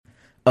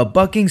A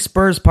Bucking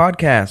Spurs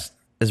podcast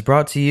is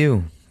brought to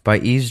you by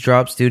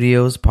Eavesdrop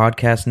Studios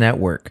Podcast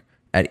Network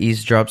at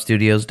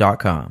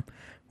eavesdropstudios.com,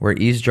 where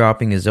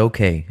eavesdropping is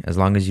okay as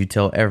long as you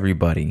tell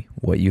everybody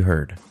what you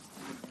heard.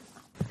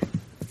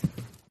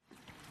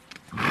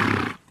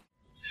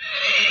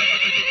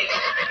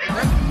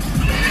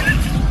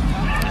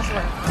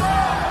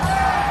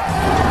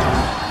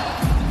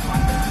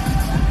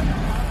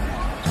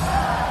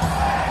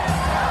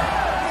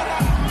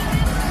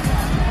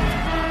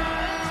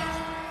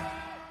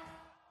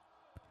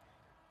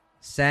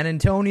 San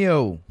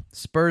Antonio,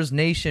 Spurs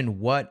Nation,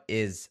 what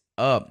is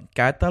up?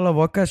 Cállate la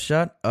boca,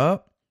 shut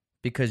up,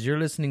 because you're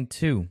listening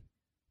to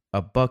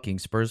a Bucking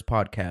Spurs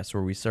podcast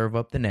where we serve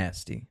up the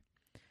nasty.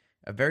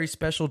 A very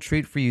special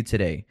treat for you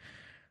today.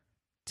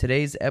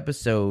 Today's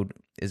episode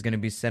is going to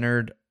be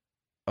centered,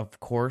 of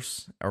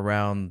course,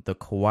 around the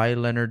Kawhi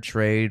Leonard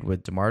trade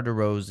with DeMar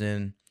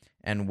DeRozan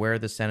and where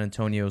the San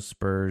Antonio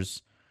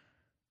Spurs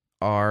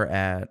are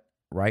at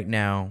right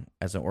now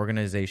as an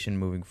organization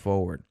moving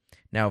forward.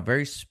 Now,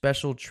 very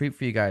special treat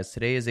for you guys.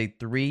 Today is a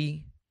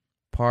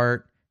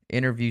 3-part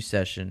interview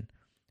session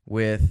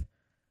with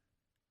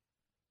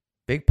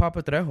Big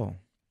Papa Trejo.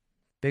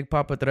 Big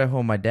Papa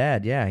Trejo, my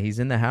dad, yeah, he's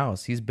in the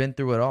house. He's been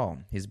through it all.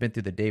 He's been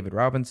through the David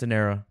Robinson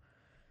era,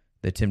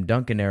 the Tim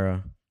Duncan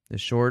era, the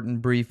short and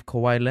brief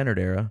Kawhi Leonard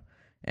era,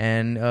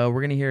 and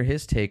we're going to hear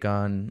his take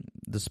on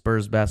the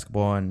Spurs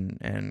basketball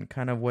and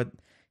kind of what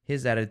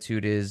his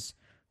attitude is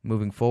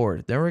moving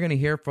forward. Then we're going to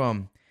hear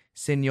from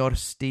Senor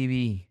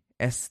Stevie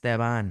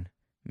Esteban,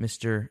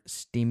 Mr.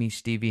 Steamy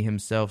Stevie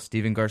himself.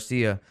 Steven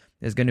Garcia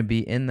is going to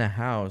be in the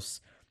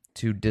house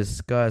to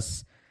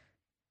discuss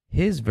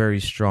his very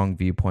strong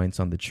viewpoints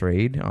on the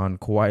trade, on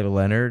Kawhi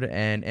Leonard,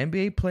 and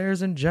NBA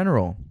players in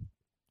general.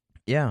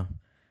 Yeah,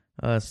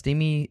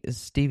 Steamy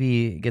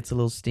Stevie gets a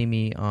little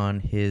steamy on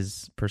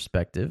his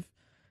perspective.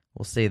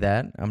 We'll say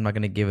that. I'm not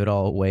going to give it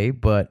all away,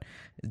 but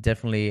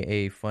definitely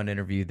a fun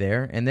interview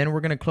there. And then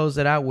we're going to close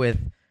it out with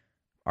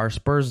our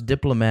Spurs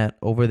diplomat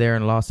over there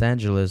in Los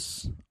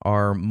Angeles,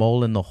 our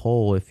mole in the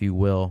hole, if you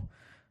will,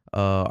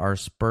 our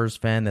Spurs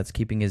fan that's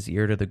keeping his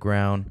ear to the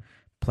ground,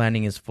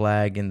 planting his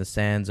flag in the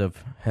sands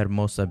of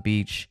Hermosa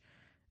Beach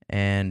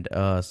and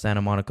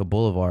Santa Monica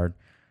Boulevard,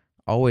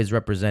 always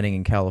representing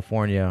in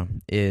California,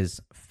 is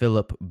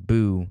Philip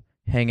Boo,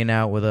 hanging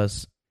out with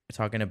us,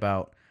 talking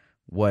about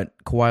what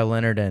Kawhi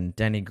Leonard and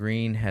Danny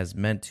Green has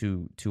meant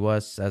to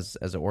us as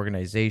an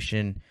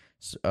organization.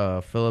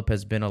 Philip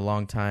has been a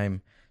long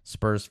time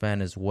Spurs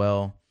fan as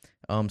well.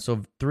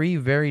 So 3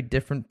 very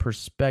different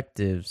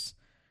perspectives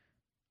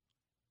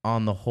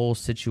on the whole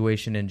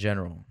situation in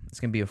general. It's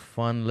going to be a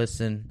fun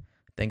listen.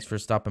 Thanks for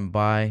stopping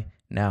by.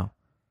 Now,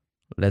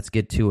 let's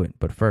get to it.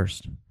 But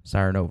first,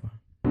 Sirenova,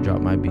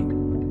 drop my beat.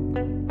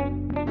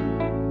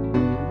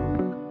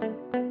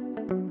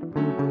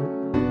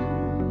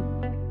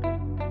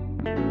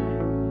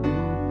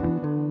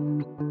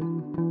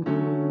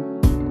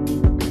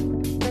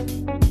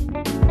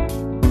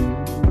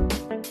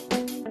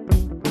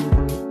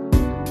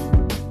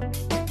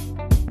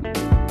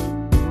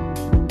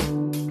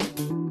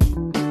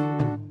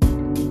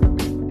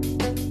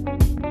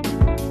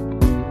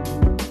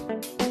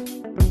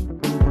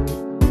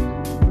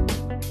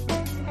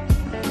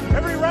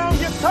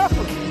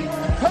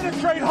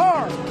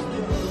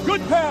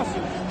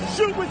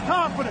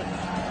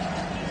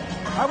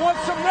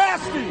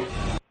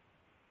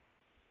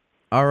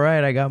 All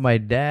right, I got my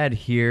dad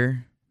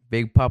here,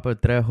 Big Papa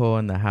Trejo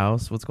in the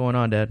house. What's going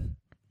on, Dad?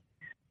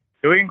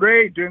 Doing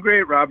great,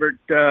 Robert.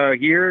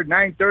 Here,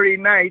 9:30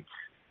 night,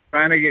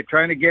 trying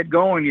to get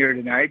going here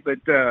tonight. But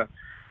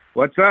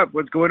what's up?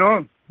 What's going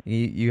on?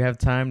 You have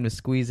time to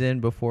squeeze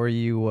in before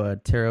you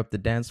tear up the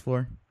dance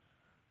floor?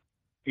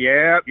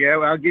 Yeah.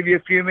 Well, I'll give you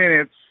a few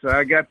minutes.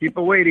 I got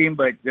people waiting,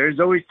 but there's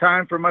always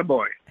time for my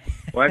boy.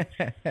 What?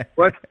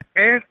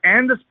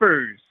 And the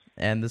Spurs.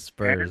 And the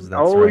Spurs. And that's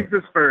always right.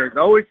 The Spurs.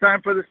 Always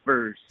time for the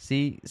Spurs.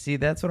 See,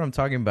 that's what I'm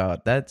talking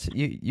about. That's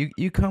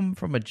you come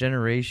from a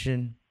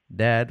generation,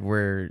 Dad,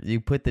 where you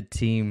put the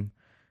team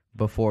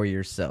before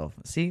yourself.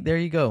 See, there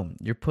you go.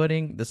 You're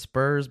putting the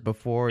Spurs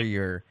before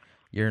your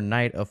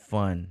night of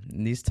fun.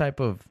 And these type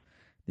of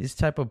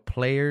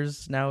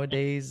players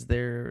nowadays,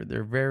 they're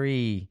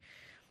very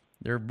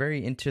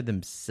into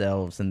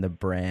themselves and the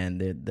brand.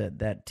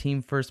 That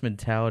team first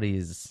mentality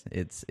is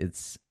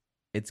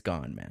it's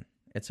gone, man.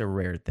 It's a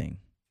rare thing.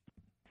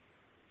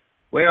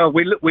 Well,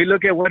 we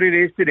look at what it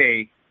is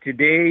today.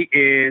 Today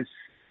is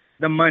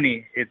the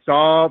money. It's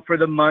all for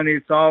the money.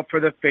 It's all for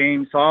the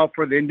fame. It's all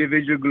for the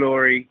individual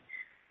glory.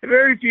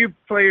 Very few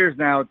players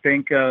now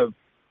think of,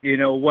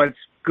 what's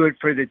good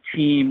for the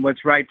team,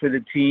 what's right for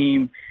the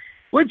team,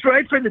 what's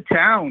right for the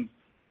town.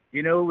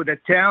 The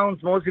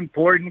town's most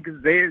important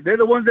because they're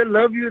the ones that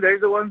love you. They're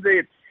the ones that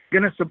are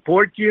going to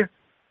support you,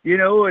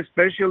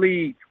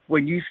 especially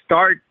when you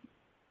start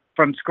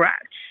from scratch.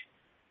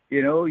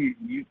 You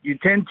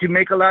tend to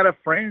make a lot of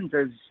friends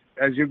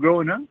as you're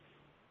growing up.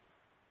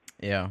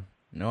 Yeah.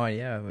 No,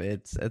 yeah.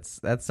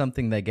 That's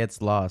something that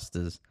gets lost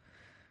is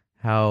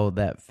how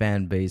that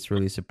fan base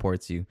really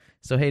supports you.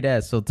 So hey,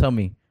 Dad. So tell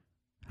me,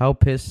 how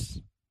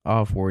pissed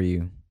off were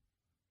you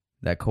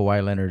that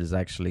Kawhi Leonard is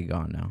actually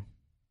gone now?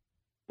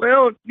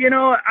 Well,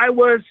 I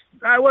was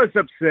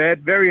upset,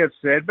 very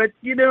upset, but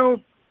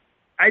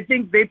I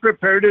think they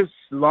prepared us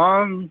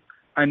long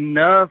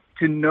enough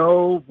to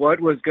know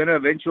what was going to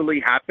eventually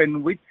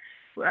happen.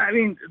 I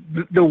mean,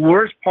 the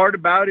worst part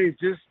about it is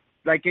just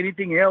like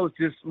anything else,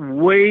 just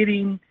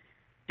waiting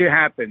to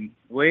happen,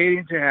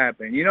 waiting to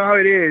happen. You know how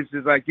it is?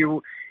 It's like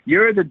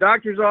you're at the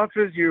doctor's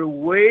office, you're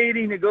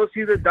waiting to go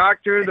see the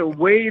doctor. The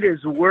wait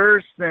is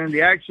worse than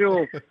the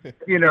actual,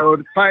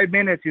 5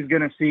 minutes he's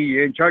going to see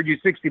you and charge you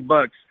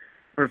 $60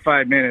 for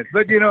 5 minutes.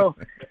 But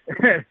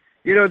the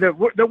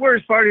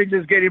worst part is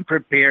just getting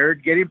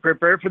prepared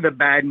for the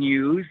bad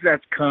news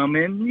that's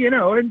coming.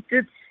 And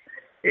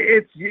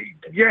it's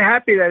you're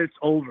happy that it's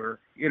over.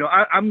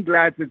 I'm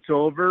glad it's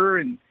over,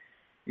 and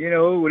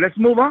let's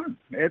move on.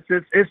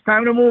 It's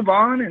time to move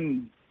on,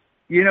 and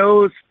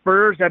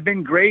Spurs have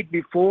been great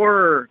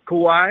before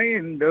Kawhi,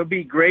 and they'll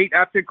be great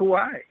after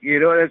Kawhi.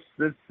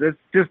 That's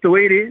just the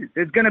way it is.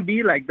 It's gonna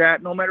be like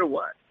that no matter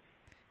what.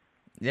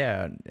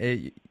 Yeah,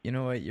 you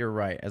know what? You're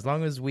right. As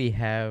long as we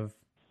have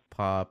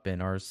Pop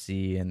and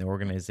RC and the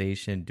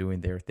organization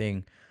doing their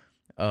thing,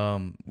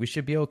 we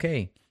should be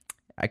okay.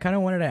 I kind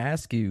of wanted to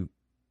ask you,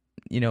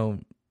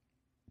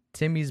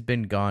 Timmy's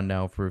been gone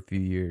now for a few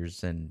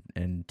years, and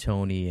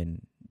Tony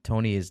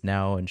is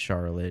now in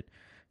Charlotte.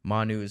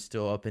 Manu is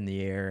still up in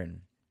the air,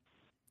 and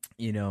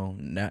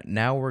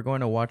now we're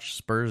going to watch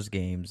Spurs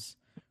games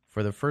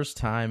for the first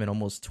time in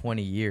almost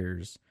 20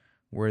 years,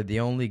 where the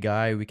only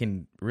guy we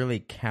can really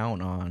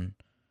count on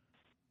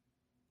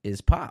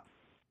is Pop,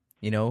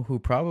 who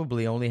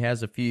probably only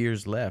has a few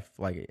years left.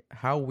 Like,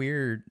 how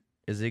weird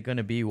is it going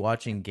to be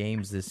watching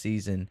games this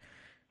season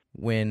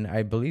when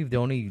I believe the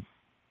only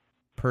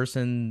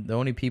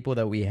people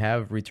that we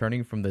have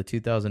returning from the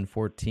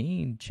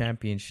 2014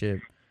 championship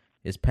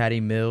is Patty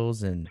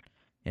Mills and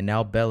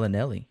now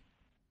Bellinelli.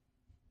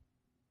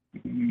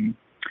 Yeah,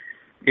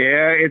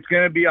 it's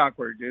going to be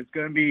awkward. We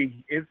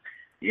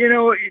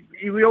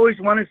always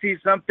want to see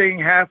something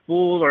half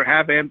full or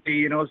half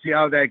empty, see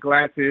how that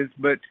glass is.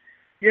 But,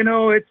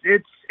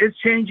 it's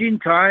changing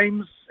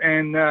times,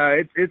 and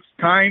it's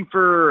time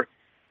for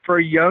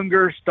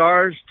younger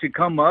stars to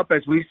come up,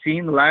 as we've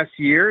seen the last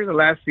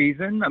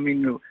season. I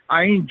mean,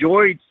 I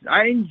enjoyed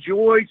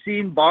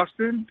seeing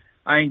Boston.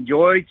 I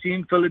enjoyed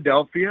seeing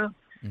Philadelphia.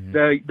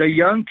 Mm-hmm. The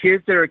young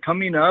kids that are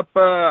coming up,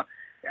 I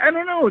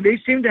don't know, they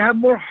seem to have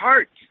more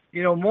heart,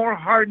 more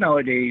heart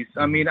nowadays.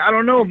 I mean, I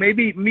don't know,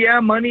 maybe,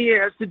 money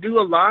has to do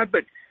a lot,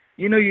 but,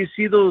 you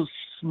see those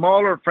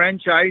smaller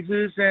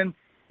franchises, and,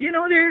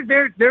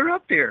 they're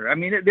up there. I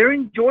mean, they're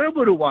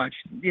enjoyable to watch.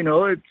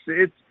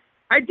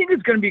 I think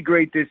it's going to be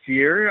great this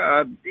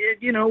year.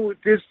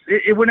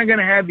 We're not going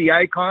to have the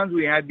icons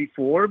we had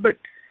before, but,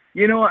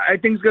 I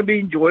think it's going to be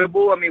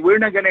enjoyable. I mean, we're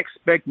not going to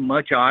expect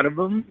much out of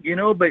them,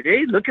 but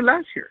hey, look at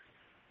last year.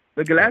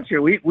 I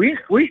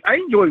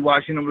enjoyed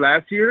watching them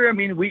last year. I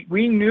mean,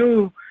 we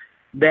knew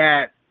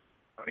that,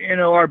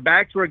 our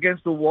backs were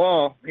against the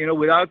wall,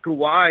 without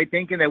Kawhi,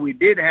 thinking that we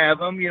did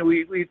have him.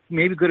 We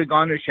maybe could have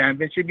gone to the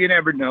championship. You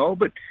never know,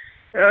 but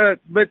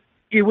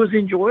it was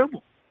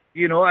enjoyable.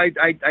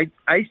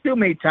 I still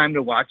made time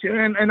to watch it,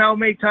 and I'll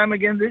make time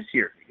again this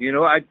year.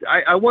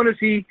 I want to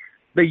see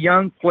the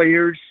young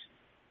players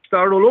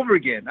start all over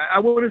again. I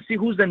want to see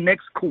who's the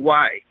next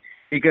Kawhi,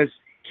 because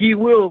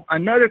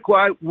another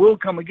Kawhi will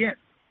come again.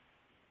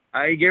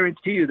 I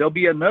guarantee you there'll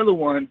be another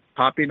one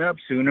popping up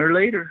sooner or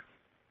later.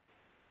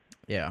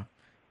 Yeah,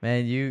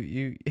 man,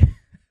 you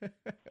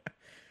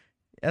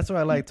that's why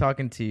I like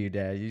talking to you,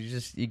 Dad.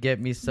 You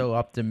get me so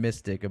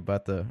optimistic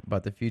about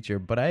the future.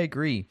 But I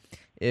agree.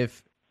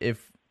 If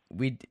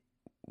we've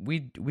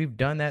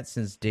done that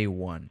since day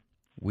one.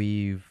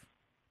 We've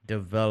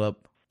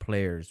developed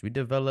players. We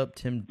developed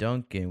Tim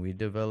Duncan. We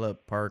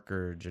developed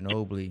Parker,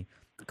 Ginobili,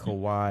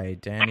 Kawhi,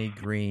 Danny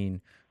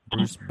Green,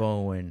 Bruce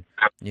Bowen.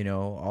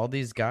 All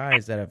these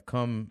guys that have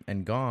come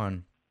and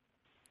gone.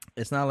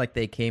 It's not like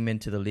they came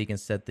into the league and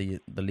set the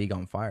league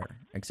on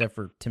fire, except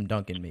for Tim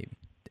Duncan maybe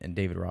and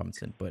David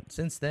Robinson. But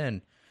since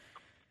then,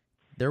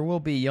 there will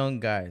be young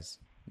guys.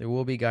 There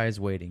will be guys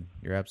waiting.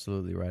 You're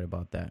absolutely right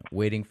about that.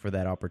 Waiting for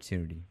that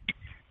opportunity.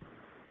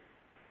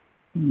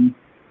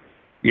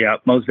 Yeah,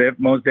 most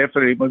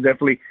definitely.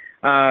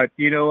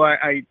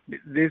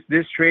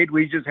 This trade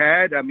we just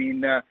had. I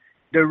mean,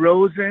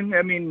 DeRozan.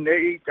 I mean,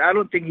 I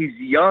don't think he's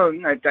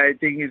young. I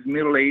think he's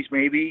middle aged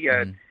maybe.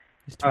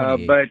 He's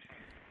 28. But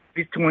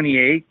he's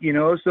 28.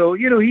 So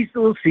he's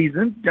still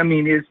seasoned. I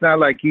mean, it's not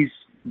like he's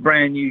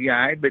brand new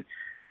guy, but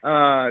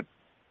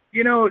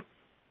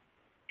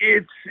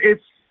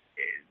it's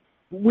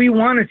we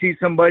want to see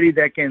somebody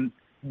that can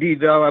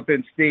develop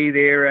and stay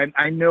there. And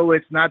I know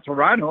it's not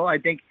Toronto. I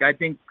think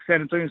San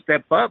Antonio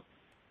step up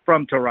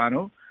from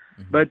Toronto,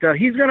 but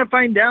he's going to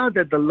find out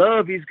that the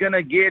love he's going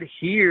to get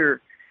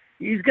here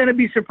he's going to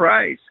be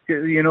surprised.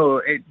 'Cause,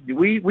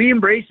 we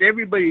embrace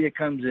everybody that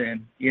comes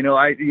in.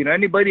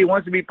 Anybody who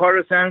wants to be part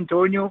of San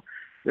Antonio,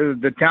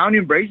 the town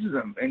embraces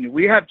them, and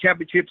we have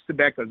championships to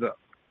back us up.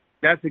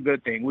 That's a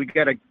good thing. We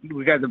got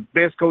the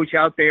best coach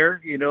out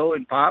there,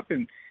 in Pop,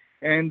 and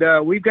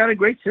we've got a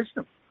great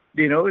system.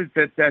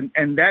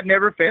 And that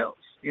never fails.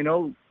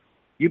 You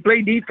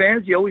play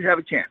defense, you always have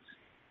a chance.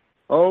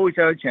 Always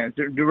have a chance.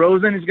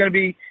 DeRozan is going to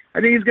be. I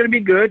think he's going to be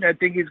good. I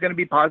think he's going to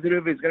be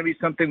positive. It's going to be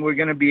something we're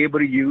going to be able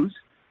to use.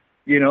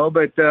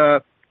 But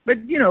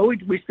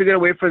we still got to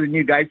wait for the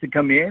new guys to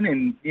come in,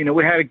 and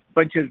we had a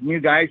bunch of new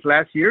guys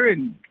last year,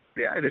 and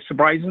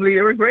surprisingly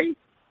they were great.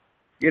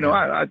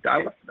 I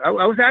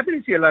was happy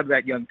to see a lot of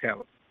that young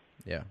talent.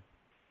 Yeah.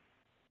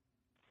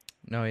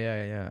 No,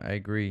 yeah, I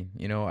agree.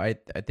 I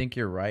think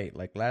you're right.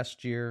 Like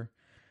last year,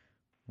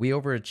 we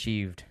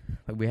overachieved.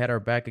 Like we had our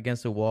back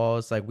against the wall.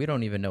 It's like we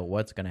don't even know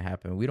what's going to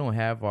happen. We don't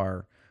have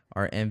our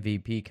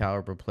MVP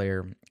caliber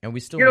player, and we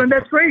still and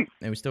that's great.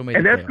 And we still made the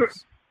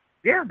playoffs.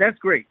 Yeah, that's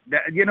great.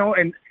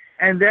 And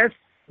that's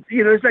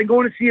it's like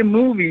going to see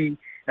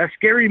a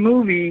scary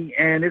movie,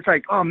 and it's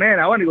like, oh man,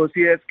 I want to go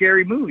see that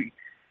scary movie.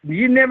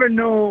 You never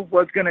know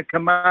what's going to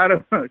come out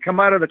of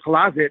the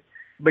closet,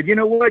 but you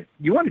know what?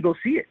 You want to go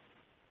see it.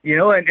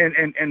 I'm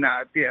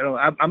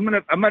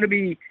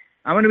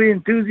gonna be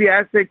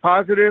enthusiastic,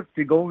 positive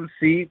to go and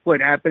see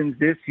what happens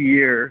this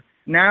year.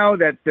 Now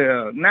that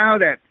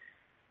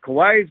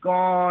Kawhi's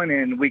gone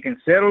and we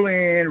can settle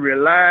in,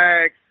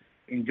 relax,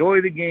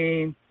 enjoy the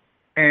game,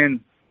 and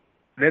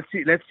let's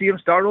see them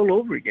start all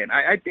over again.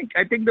 I think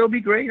they'll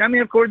be great. I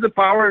mean, of course, the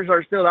powers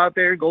are still out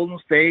there. Golden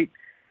State,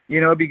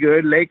 it'll be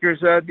good. Lakers,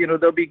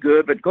 they'll be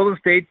good. But Golden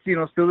State's,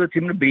 still the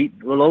team to beat.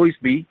 Will always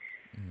be.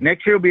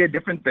 Next year will be a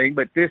different thing,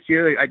 but this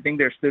year I think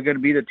they're still going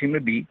to be the team to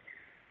beat.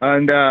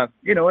 And as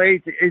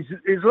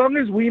long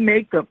as we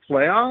make the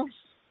playoffs,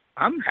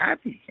 I'm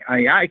happy.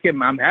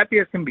 I'm happy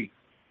as can be.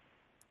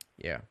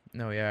 Yeah.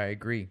 No, yeah, I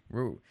agree.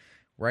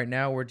 Right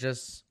now we're going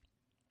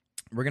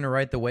to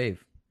ride the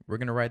wave. We're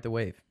going to ride the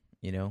wave.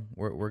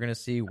 We're going to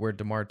see where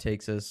DeMar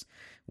takes us,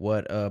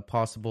 what a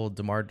possible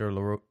DeMar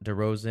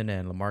DeRozan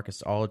and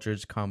LaMarcus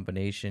Aldridge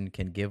combination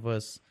can give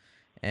us.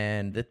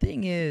 And the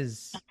thing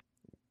is,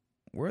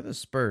 we're the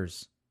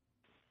Spurs.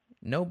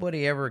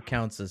 Nobody ever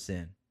counts us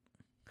in,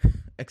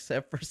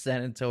 except for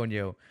San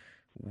Antonio.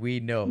 We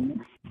know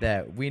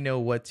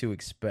what to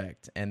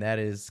expect, and that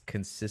is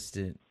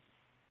consistent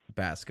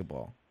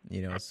basketball.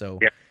 So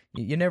yeah.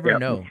 You never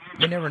know.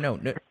 You never know.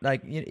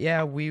 Like,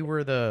 yeah, we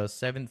were the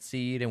 7th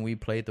seed, and we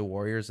played the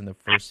Warriors in the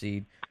 1st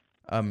seed.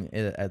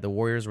 The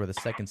Warriors were the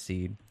 2nd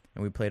seed,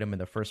 and we played them in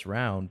the 1st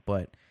round.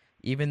 But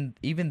even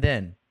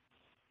then,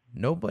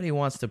 nobody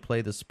wants to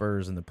play the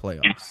Spurs in the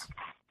playoffs.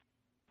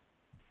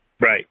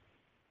 Right.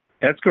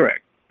 That's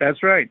correct.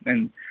 That's right.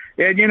 And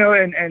I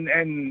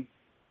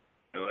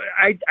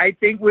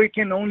think we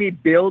can only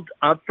build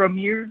up from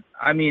here.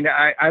 I mean,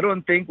 I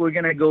don't think we're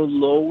going to go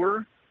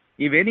lower.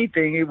 If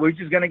anything, we're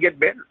just going to get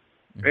better.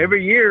 Mm-hmm.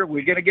 Every year,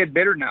 we're going to get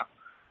better now.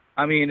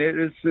 I mean,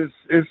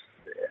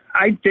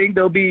 I think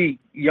there'll be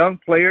young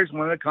players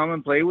want to come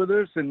and play with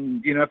us.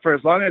 And, for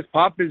as long as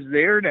Pop is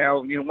there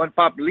now, when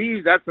Pop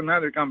leaves, that's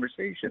another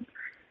conversation.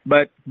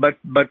 But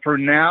for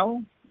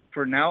now,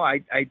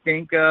 I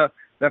think the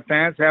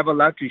fans have a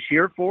lot to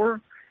cheer for.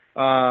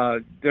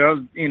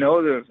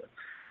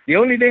 The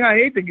only thing I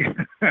hate to,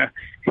 I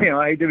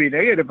hate to be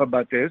negative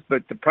about this,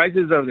 but the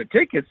prices of the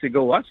tickets to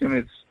go watch them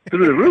is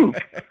through the roof.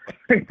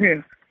 That's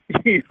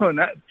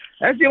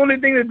the only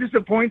thing that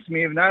disappoints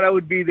me. If not, I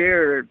would be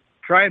there,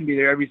 try and be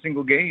there every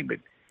single game. But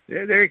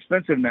they're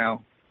expensive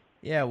now.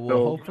 Yeah,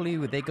 well, hopefully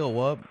they go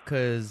up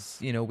because,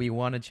 we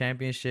won a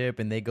championship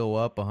and they go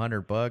up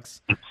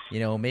 $100.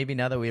 Maybe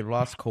now that we've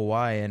lost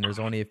Kawhi and there's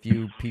only a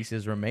few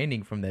pieces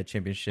remaining from that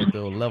championship,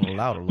 they'll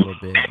level out a little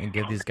bit and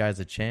give these guys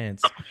a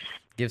chance.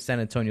 Give San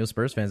Antonio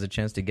Spurs fans a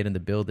chance to get in the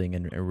building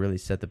and really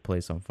set the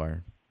place on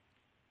fire.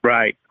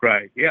 Right.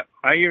 Yeah,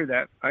 I hear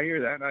that. I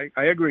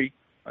agree.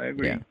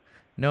 Yeah.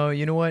 No,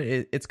 you know what?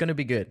 It's going to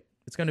be good.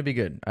 It's going to be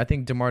good. I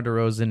think DeMar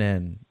DeRozan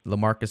and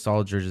LaMarcus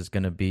Aldridge is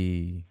going to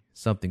be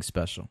something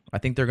special. I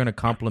think they're going to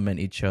complement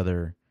each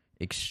other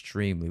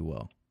extremely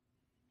well.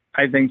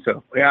 I think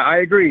so. Yeah, I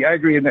agree.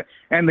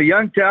 And the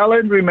young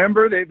talent,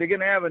 remember, they're going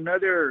to have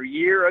another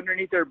year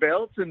underneath their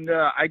belts, and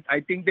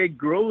I think they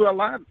grew a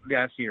lot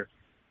last year.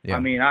 Yeah. I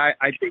mean, I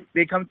think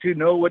they come to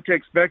know what to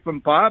expect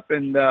from Pop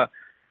and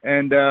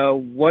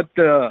what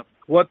the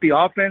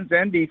offense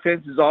and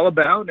defense is all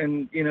about.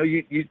 And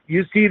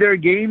you see their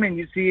game and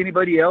you see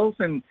anybody else,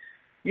 and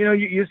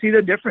you see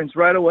the difference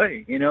right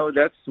away.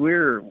 That's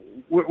we're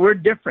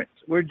different.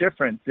 We're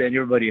different than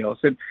everybody else.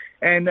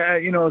 And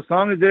as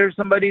long as there's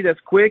somebody that's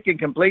quick and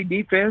can play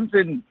defense,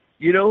 and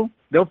they'll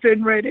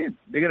fit right in.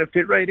 They're gonna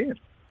fit right in.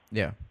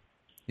 Yeah.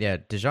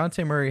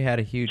 DeJounte Murray had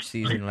a huge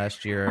season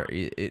last year.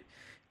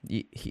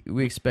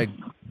 We expect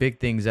big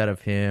things out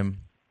of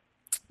him.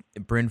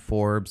 Bryn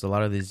Forbes, a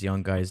lot of these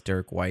young guys,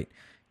 Derek White.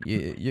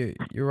 You're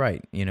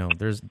right.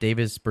 There's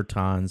Davis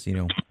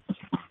Bertans.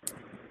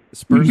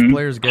 Spurs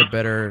players get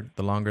better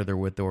the longer they're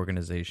with the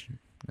organization.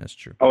 That's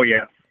true. Oh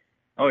yeah,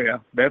 oh yeah,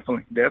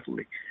 definitely,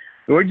 definitely.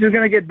 We're just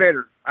gonna get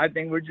better. I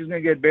think we're just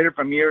gonna get better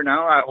from here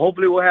now.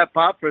 Hopefully we'll have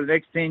Pop for the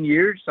next 10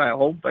 years. I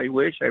hope, I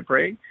wish, I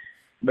pray.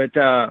 But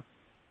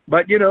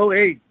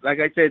hey, like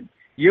I said,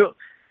 you'll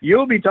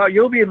be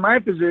in my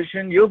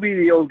position. You'll be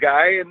the old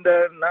guy, and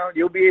now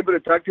you'll be able to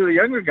talk to the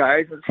younger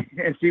guys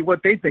and see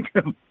what they think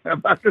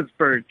about the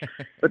Spurs.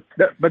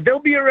 But they'll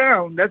be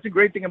around. That's the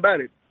great thing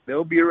about it.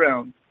 They'll be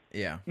around.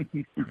 Yeah,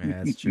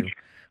 that's true.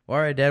 Well,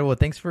 all right, Dad. Well,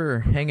 thanks for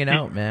hanging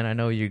out, man. I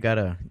know you got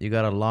a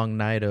long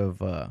night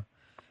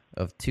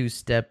of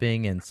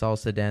two-stepping and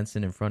salsa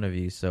dancing in front of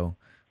you, so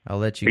I'll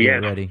let you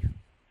get ready.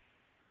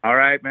 All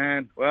right,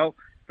 man. Well,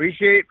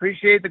 appreciate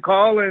the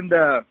call, and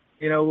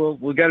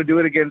we'll got to do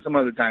it again some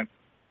other time.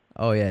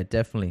 Oh yeah,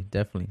 definitely.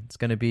 It's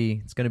gonna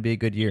be a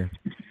good year.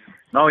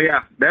 Oh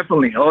yeah,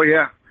 definitely. Oh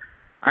yeah,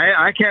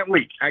 I can't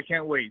wait.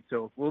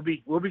 So we'll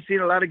be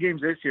seeing a lot of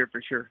games this year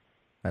for sure.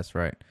 That's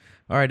right.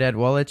 All right, Dad.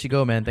 Well, I'll let you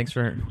go, man. Thanks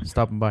for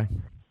stopping by.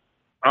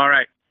 All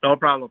right, no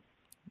problem.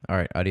 All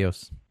right,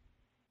 adios.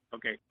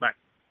 Okay, bye.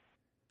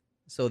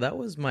 So that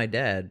was my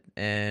dad,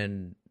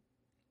 and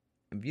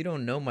if you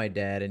don't know my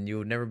dad, and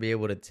you'll never be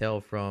able to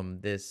tell from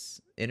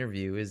this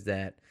interview, is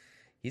that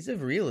he's a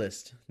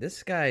realist.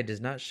 This guy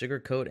does not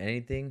sugarcoat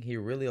anything. He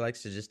really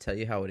likes to just tell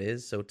you how it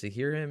is. So to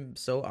hear him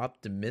so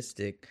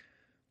optimistic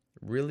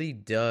really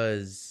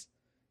does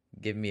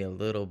give me a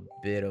little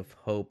bit of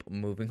hope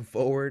moving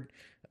forward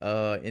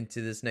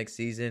into this next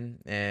season,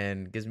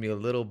 and gives me a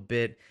little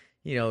bit,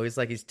 it's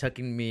like he's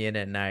tucking me in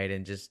at night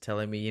and just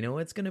telling me,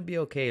 it's going to be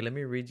okay. Let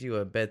me read you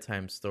a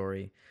bedtime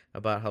story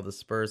about how the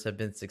Spurs have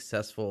been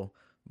successful,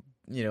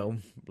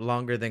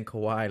 longer than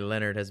Kawhi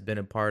Leonard has been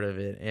a part of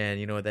it.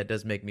 And that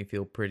does make me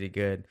feel pretty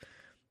good.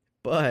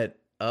 But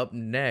up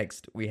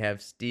next, we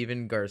have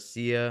Steven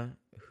Garcia,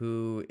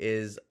 who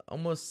is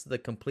almost the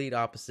complete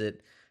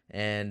opposite.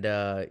 And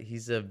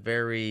he's a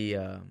very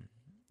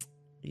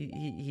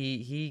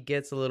he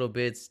gets a little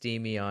bit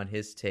steamy on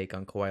his take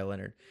on Kawhi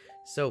Leonard.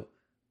 So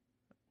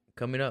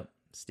coming up,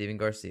 Steven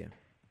Garcia.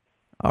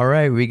 All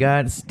right, we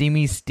got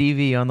Steamy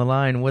Stevie on the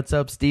line. What's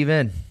up,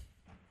 Steven?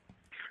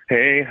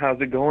 Hey, how's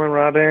it going,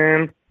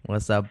 Robin?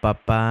 What's up,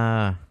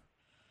 Papa?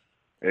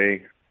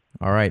 Hey.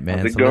 All right, man.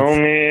 How's it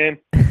going?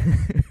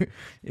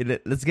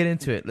 Let's get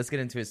into it.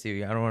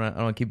 Stevie. I don't want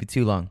to keep you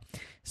too long.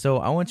 So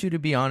I want you to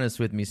be honest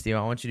with me, Steve.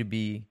 I want you to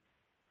be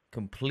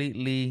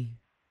completely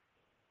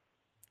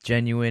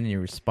genuine in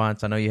your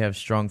response. I know you have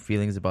strong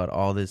feelings about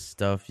all this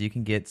stuff. You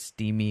can get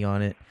steamy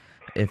on it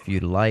if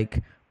you'd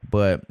like,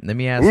 but let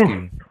me ask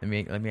you.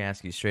 Let me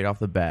ask you straight off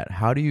the bat.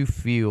 How do you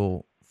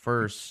feel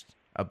first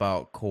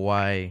about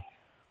Kawhi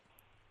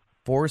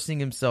forcing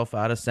himself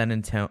out of San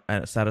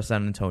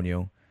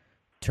Antonio,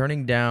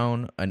 turning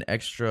down an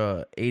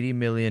extra $80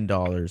 million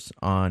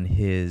on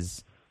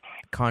his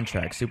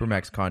contract,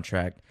 Supermax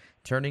contract,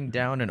 turning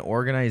down an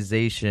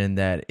organization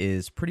that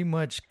is pretty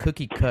much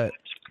cookie cut,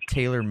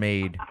 tailor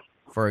made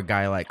for a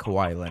guy like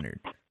Kawhi Leonard?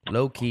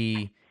 Low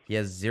key, he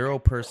has zero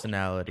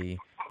personality,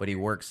 but he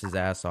works his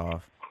ass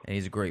off, and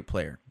he's a great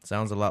player.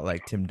 Sounds a lot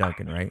like Tim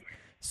Duncan, right?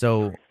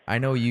 So I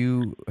know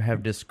you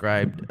have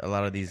described a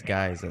lot of these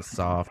guys as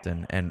soft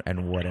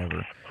and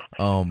whatever.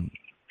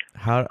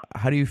 How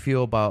do you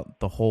feel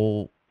about the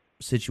whole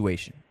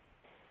situation?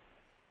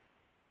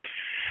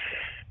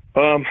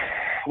 Well,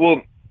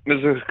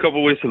 there's a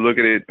couple ways to look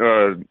at it.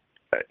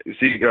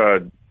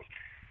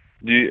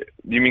 Do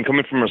you mean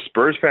coming from a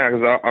Spurs fan?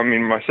 Because I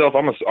mean, myself,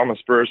 I'm a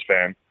Spurs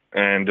fan,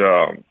 and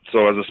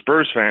so as a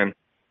Spurs fan,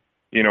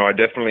 I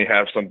definitely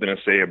have something to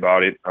say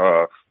about it.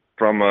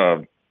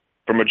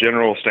 From a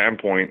general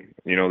standpoint,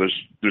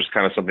 there's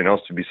kind of something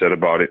else to be said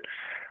about it.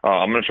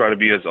 I'm gonna try to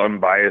be as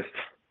unbiased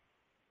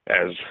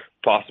as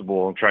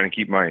possible. I'm trying to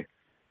keep my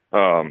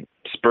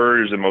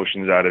Spurs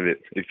emotions out of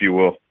it, if you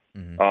will.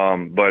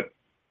 Mm-hmm. But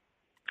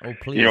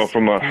please,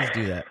 please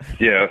do that.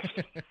 Yes.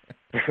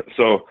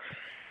 So,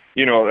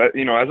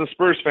 as a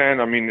Spurs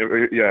fan, I mean,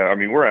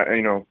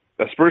 we're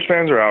the Spurs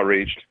fans are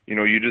outraged.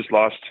 You just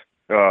lost.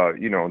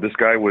 This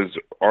guy was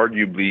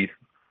arguably,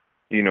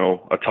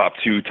 a top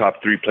 2,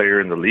 top 3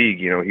 player in the league.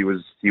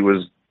 He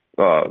was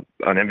an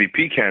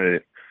MVP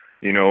candidate.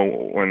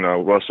 When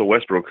Russell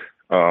Westbrook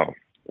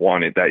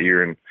won it that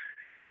year,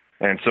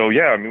 and so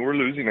yeah, I mean, we're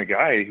losing a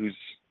guy who's,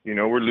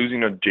 we're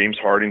losing a James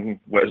Harden,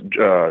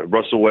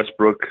 Russell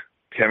Westbrook,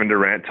 Kevin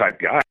Durant type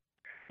guy.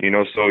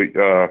 So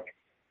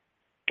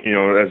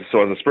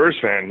as a Spurs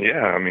fan,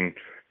 yeah, I mean,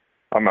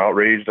 I'm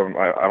outraged.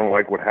 I don't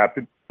like what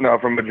happened. Now,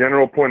 from a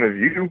general point of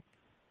view,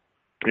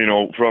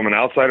 from an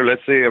outsider,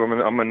 let's say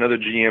I'm another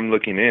GM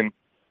looking in.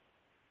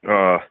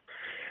 I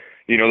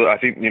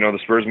think the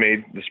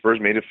Spurs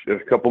made a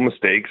couple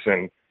mistakes,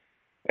 and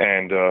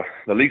the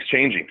league's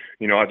changing.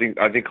 I think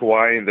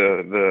Kawhi,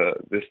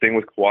 this thing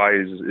with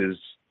Kawhi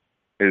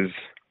is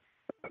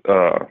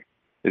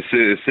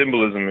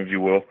symbolism, if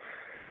you will,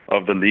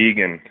 of the league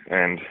and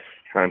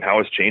how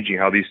it's changing.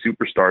 How these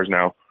superstars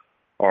now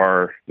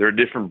they're a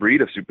different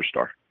breed of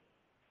superstar.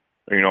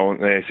 You know,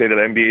 they say that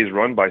NBA is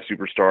run by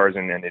superstars,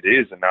 and it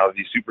is. And now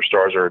these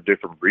superstars are a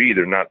different breed.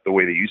 They're not the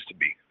way they used to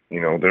be. You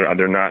know,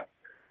 they're not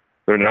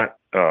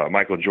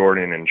Michael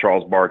Jordan and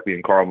Charles Barkley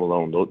and Karl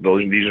Malone.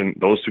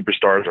 Those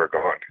superstars are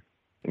gone.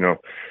 You know,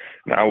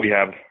 now we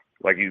have,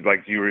 like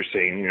you were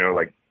saying, you know,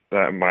 like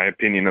my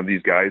opinion of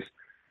these guys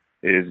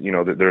is, you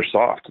know, that they're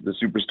soft. The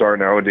superstar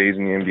nowadays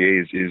in the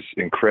NBA is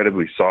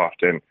incredibly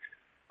soft. And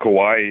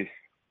Kawhi,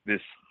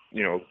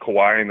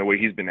 Kawhi and the way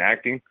he's been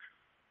acting,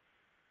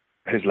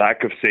 his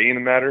lack of say in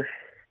the matter,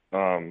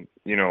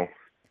 you know,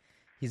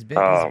 he's been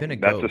a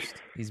ghost.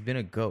 He's been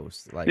a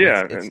ghost. Like,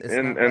 yeah, it's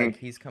not like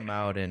he's come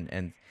out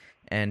and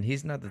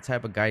he's not the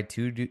type of guy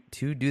to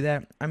do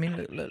that. I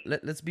mean,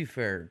 let's be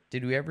fair.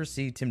 Did we ever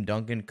see Tim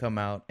Duncan come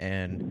out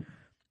and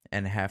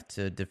have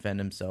to defend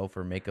himself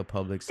or make a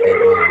public statement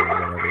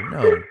or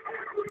whatever?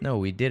 No,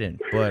 we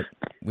didn't. But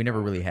we never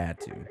really had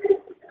to.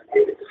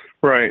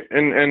 Right,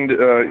 and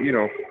you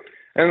know,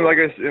 and like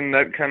I said, and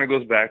that kind of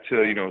goes back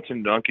to, you know,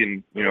 Tim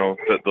Duncan. You know,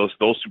 those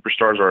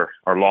superstars are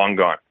long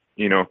gone.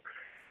 You know,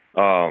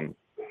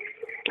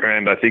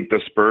 and I think the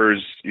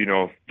Spurs, you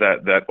know,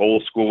 that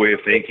old school way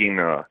of thinking,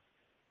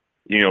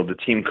 you know, the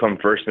team come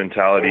first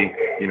mentality.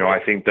 You know,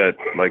 I think that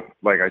like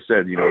I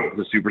said, you know,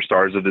 the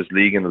superstars of this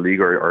league and the league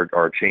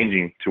are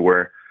changing to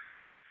where,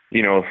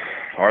 you know,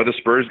 are the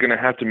Spurs going to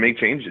have to make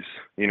changes?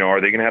 You know, are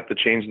they going to have to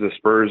change the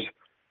Spurs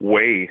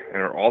way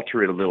or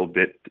alter it a little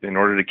bit in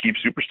order to keep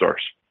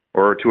superstars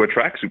or to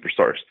attract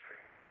superstars?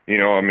 You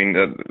know, I mean,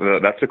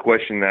 that's a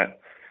question that,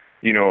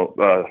 you know,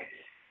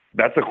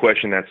 that's a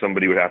question that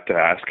somebody would have to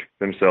ask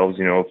themselves.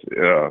 You know,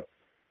 if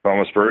I'm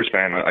a Spurs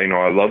fan, you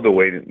know, I love the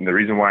way and the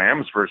reason why I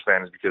am a Spurs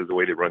fan is because of the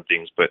way they run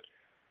things. But,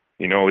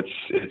 you know,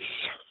 it's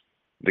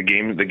the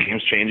game's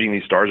changing.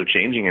 These stars are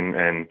changing,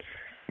 and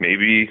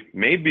maybe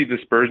the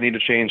Spurs need to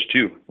change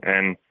too.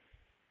 And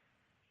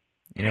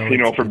you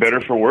know, for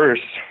better for worse,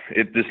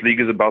 this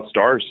league is about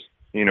stars.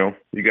 You know,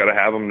 you got to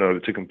have them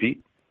to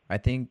compete. I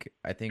think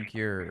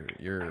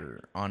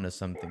you're onto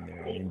something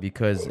there,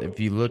 because if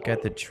you look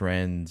at the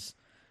trends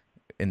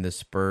in the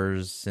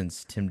Spurs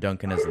since Tim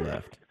Duncan has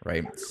left,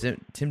 right?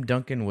 Tim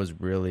Duncan was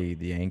really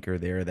the anchor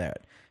there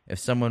that if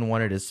someone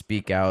wanted to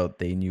speak out,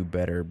 they knew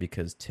better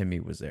because Timmy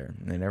was there.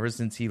 And ever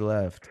since he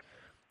left,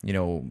 you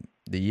know,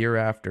 the year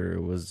after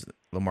it was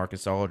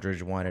LaMarcus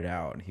Aldridge wanted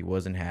out. He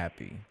wasn't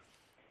happy.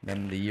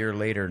 Then the year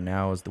later,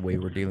 now is the way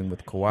we're dealing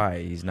with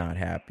Kawhi. He's not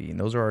happy. And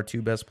those are our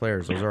two best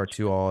players. Those are our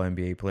two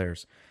All-NBA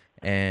players.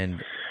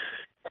 And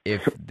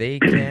if they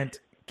can't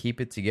keep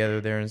it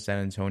together there in San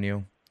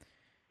Antonio,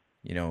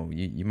 you know,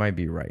 you might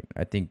be right.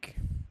 I think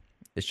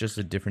it's just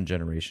a different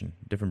generation,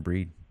 different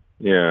breed.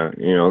 Yeah,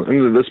 you know,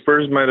 and the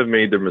Spurs might have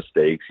made their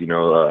mistakes. You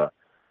know,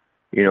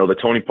 the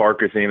Tony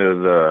Parker thing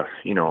of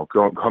you know,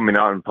 coming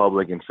out in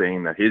public and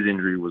saying that his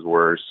injury was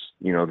worse.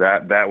 You know,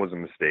 that was a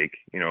mistake.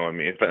 You know, I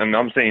mean, and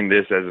I'm saying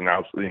this as an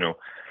you know,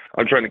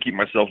 I'm trying to keep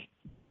myself,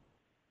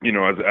 you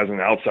know, as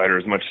an outsider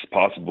as much as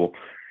possible.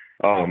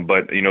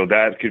 But you know,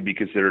 that could be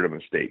considered a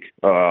mistake.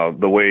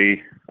 The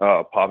way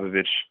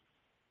Popovich,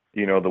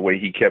 you know, the way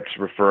he kept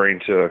referring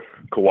to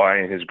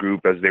Kawhi and his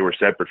group as they were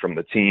separate from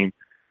the team,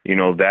 you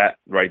know, that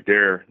right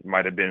there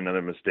might have been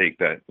another mistake.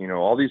 That, you know,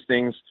 all these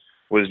things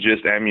was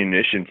just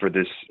ammunition for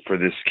this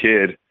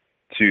kid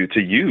to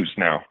use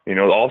now. You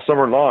know, all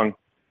summer long,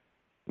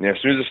 you know,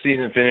 as soon as the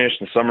season finished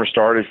and summer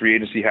started, free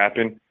agency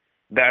happened,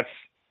 that's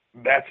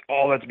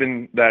all that's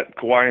been, that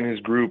Kawhi and his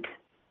group,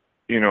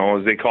 you know,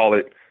 as they call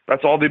it,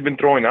 that's all they've been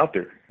throwing out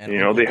there. And you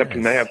know, they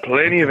have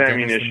plenty of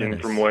ammunition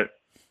from what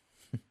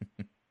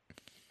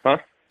Huh?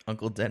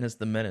 Uncle Dennis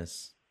the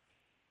Menace.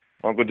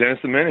 Uncle Dennis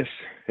the Menace.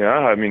 Yeah,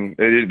 I mean,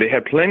 they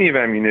had plenty of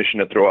ammunition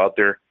to throw out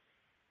there,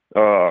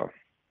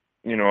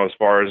 you know, as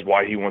far as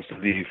why he wants to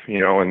leave, you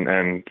know,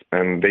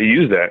 and they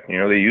used that. You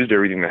know, they used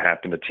everything that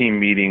happened, the team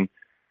meeting,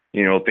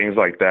 you know, things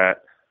like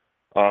that.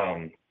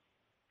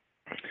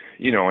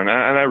 You know, and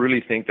I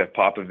really think that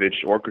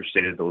Popovich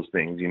orchestrated those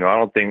things. You know, I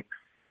don't think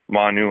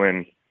Manu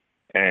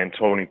and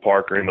Tony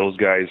Parker and those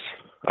guys,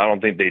 I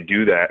don't think they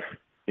do that,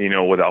 you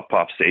know, without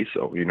Pop say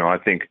so. You know, I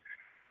think,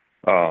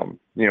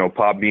 you know,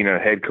 Pop being a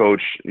head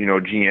coach, you know,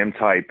 GM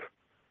type,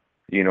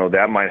 you know,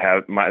 that might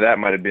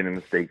have been a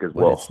mistake as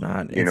well. It's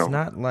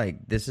not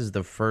like this is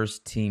the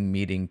first team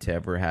meeting to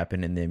ever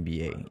happen in the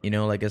NBA. You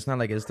know, like it's not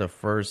like it's the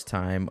first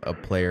time a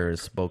player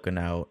has spoken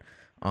out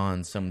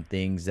on some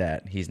things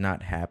that he's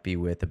not happy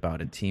with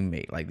about a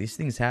teammate. Like these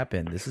things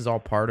happen. This is all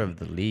part of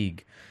the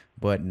league.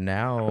 But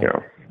now, yeah.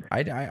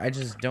 I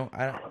just don't.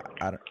 I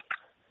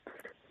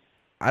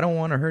don't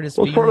want to hurt his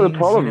feelings. Part of the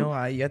problem. You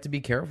know, you have to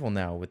be careful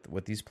now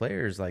with these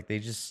players. Like they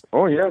just.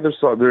 Oh yeah,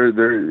 it's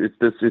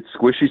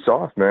squishy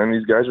soft, man.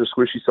 These guys are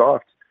squishy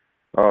soft.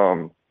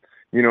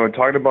 You know, and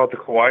talking about the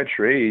Kawhi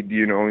trade,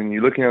 you know, and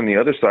you're looking on the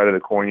other side of the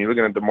coin, you're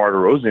looking at DeMar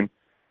DeRozan.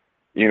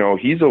 You know,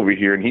 he's over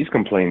here and he's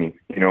complaining.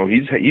 You know,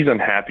 he's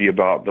unhappy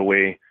about the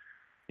way,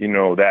 you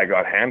know, that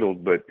got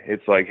handled. But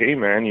it's like, hey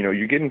man, you know,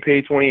 you're getting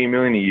paid $28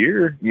 million a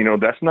year. You know,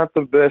 that's not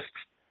the best.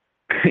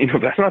 You know,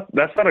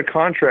 that's not a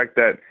contract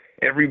that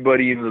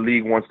everybody in the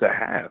league wants to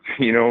have.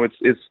 You know, it's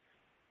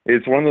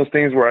it's one of those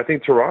things where I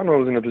think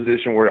Toronto is in a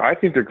position where I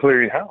think they're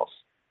clearing house.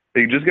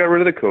 They just got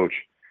rid of the coach.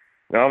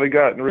 Now they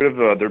got rid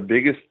of their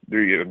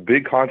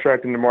big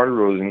contract in DeMar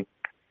DeRozan.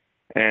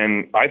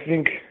 And I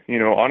think,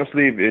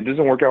 honestly, if it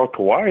doesn't work out with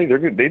Kawhi,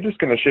 they're just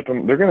going to ship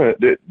him. They're going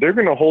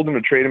to hold him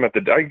to trade him at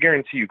the. I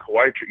guarantee you,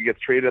 Kawhi gets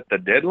traded at the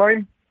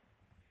deadline,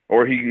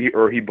 or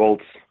he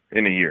bolts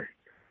in a year.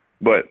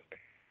 But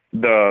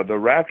the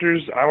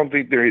Raptors, I don't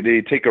think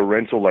they take a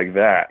rental like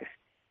that.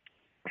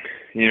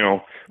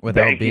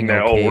 Without being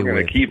okay we're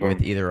going to keep him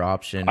with either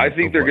option. I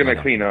think they're going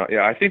to clean up.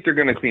 Yeah, I think they're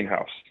going to clean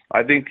house.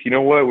 I think, you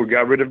know what? We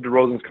got rid of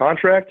DeRozan's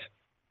contract.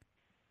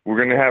 We're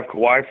going to have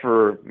Kawhi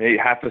for maybe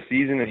half a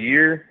season, a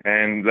year,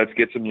 and let's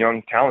get some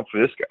young talent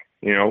for this guy,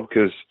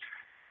 because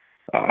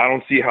I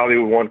don't see how they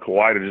would want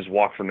Kawhi to just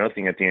walk for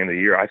nothing at the end of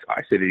the year. I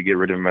say they get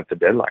rid of him at the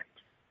deadline.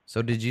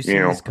 So did you see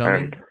this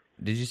coming?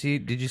 Did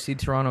you see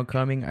Toronto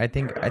coming? I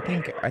think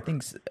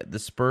the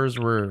Spurs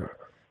were.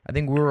 I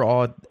think we were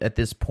all at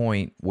this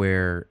point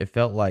where it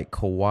felt like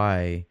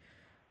Kawhi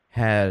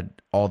had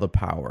all the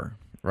power,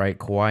 right?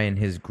 Kawhi and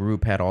his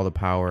group had all the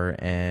power,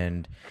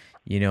 and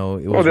it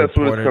was. That's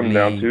what it's come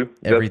down to.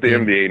 That's the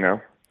NBA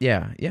now.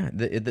 Yeah.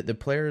 The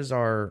players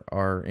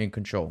are in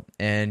control,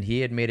 and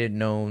he had made it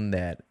known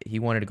that he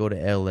wanted to go to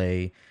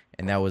LA,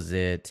 and that was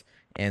it.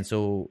 And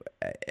so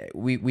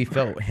we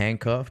felt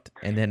handcuffed,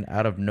 and then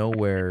out of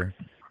nowhere,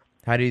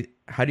 how do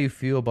you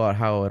feel about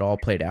how it all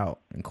played out?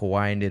 And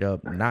Kawhi ended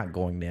up not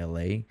going to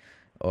LA. He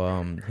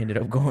ended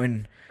up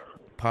going.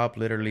 Pop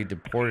literally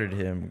deported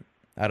him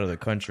out of the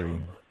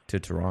country to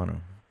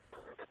Toronto.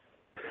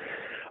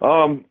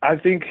 I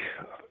think,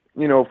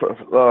 from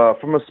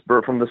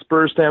the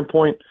Spurs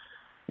standpoint,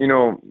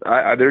 they're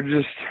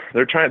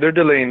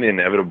delaying the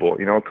inevitable.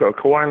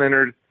 Kawhi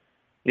Leonard,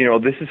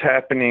 this is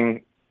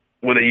happening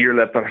with a year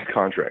left on his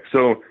contract.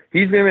 So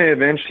he's going to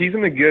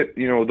get,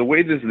 the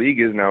way this league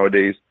is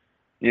nowadays,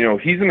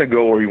 he's going to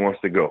go where he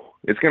wants to go.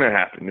 It's going to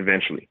happen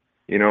eventually.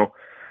 They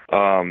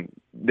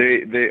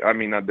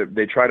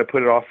try to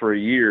put it off for a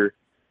year.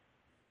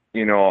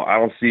 I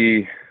don't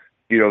see,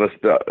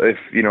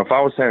 if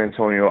I was San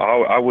Antonio,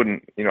 I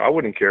wouldn't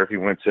care if he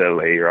went to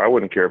LA, or I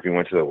wouldn't care if he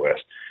went to the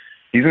West.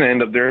 He's going to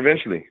end up there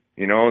eventually,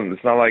 and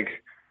it's not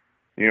like,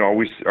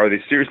 are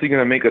they seriously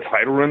going to make a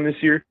title run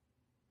this year?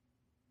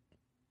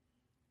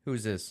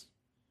 Who's this?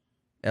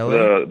 LA?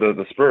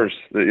 The Spurs.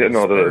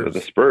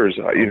 The Spurs.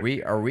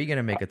 Are we going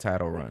to make a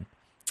title run?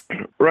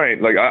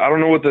 Right. Like, I don't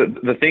know what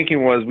the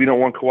thinking was. We don't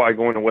want Kawhi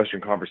going to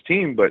Western Conference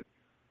team, but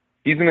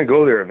he's going to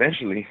go there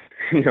eventually,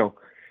 in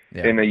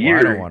a year.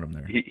 I don't want him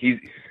there. He's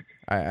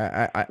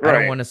I right.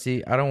 don't want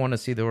to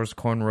see those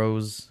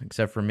cornrows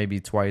except for maybe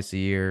twice a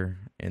year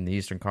in the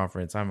Eastern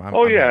Conference. I'm and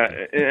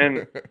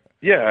as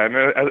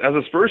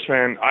a Spurs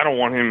fan, I don't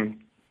want him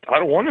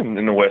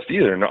in the West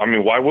either. No, I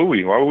mean, why would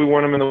we? Why would we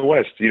want him in the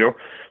West?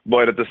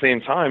 But at the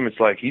same time, it's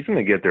like he's going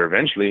to get there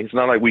eventually. It's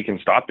not like we can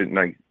stop it.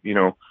 Like,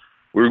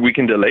 we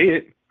can delay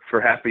it for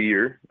half a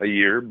year,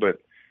 but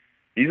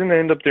he's going to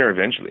end up there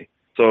eventually.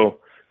 So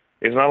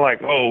it's not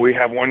like, we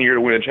have 1 year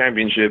to win a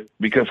championship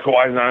because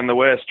Kawhi's not in the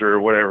West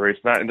or whatever.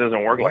 It's not. It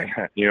doesn't work like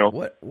that.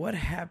 What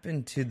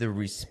happened to the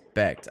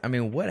respect? I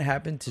mean, what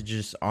happened to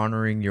just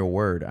honoring your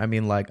word? I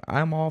mean, like,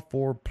 I'm all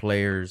for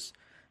players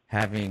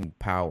having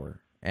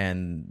power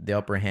and the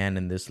upper hand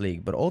in this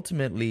league, but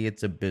ultimately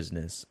it's a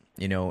business,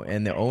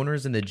 and the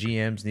owners and the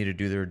GMs need to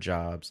do their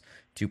jobs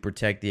to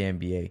protect the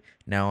NBA.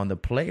 Now, on the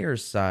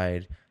players'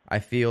 side, I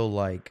feel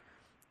like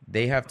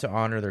they have to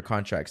honor their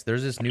contracts.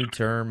 There's this new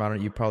term,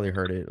 you probably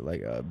heard it,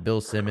 like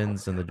Bill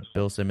Simmons and the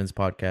Bill Simmons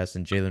podcast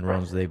and Jalen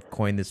Rose, they've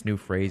coined this new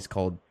phrase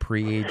called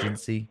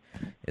pre-agency.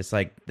 It's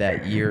like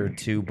that year or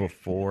two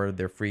before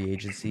their free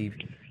agency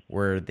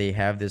where they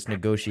have this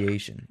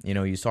negotiation.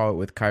 You saw it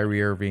with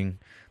Kyrie Irving.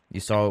 You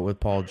saw it with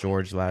Paul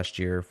George last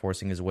year,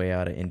 forcing his way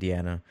out of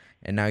Indiana,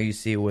 and now you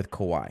see it with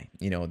Kawhi.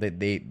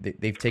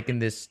 They've taken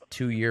this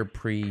 2-year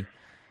point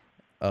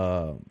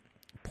of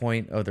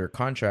their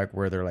contract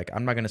where they're like,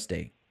 I'm not gonna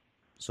stay,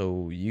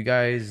 so you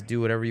guys do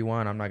whatever you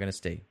want. I'm not gonna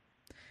stay,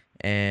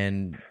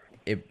 and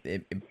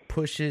it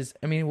pushes.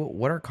 I mean,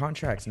 what are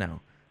contracts now?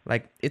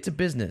 Like, it's a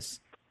business.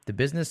 The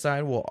business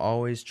side will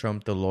always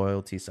trump the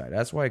loyalty side.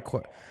 That's why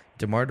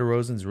DeMar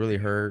DeRozan's really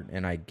hurt,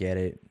 and I get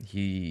it.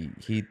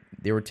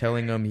 They were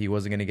telling him he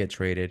wasn't going to get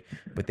traded,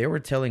 but they were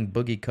telling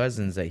Boogie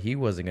Cousins that he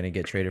wasn't going to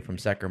get traded from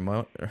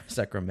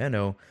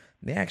Sacramento.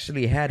 They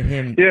actually had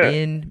him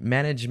in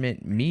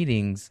management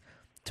meetings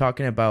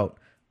talking about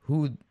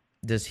who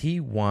does he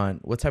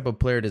want, what type of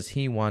player does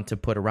he want to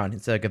put around.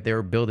 It's like if they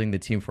were building the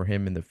team for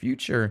him in the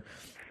future.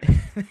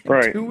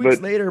 Right. 2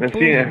 weeks later,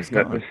 boom, he's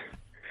gone.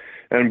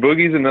 And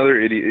Boogie's another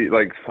idiot.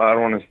 Like, I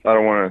don't want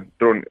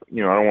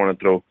to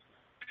throw,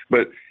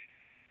 but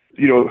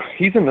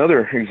he's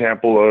another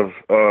example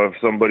of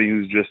somebody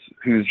who's just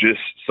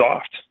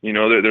soft.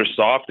 They're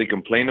soft. They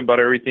complain about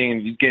everything,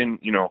 and he's getting,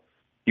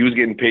 he was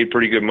getting paid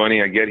pretty good money.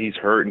 I get he's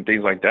hurt and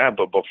things like that,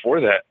 but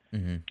before that,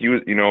 he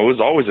was, it was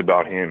always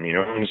about him.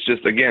 And it's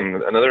just,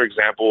 again, another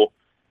example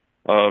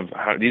of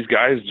how these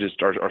guys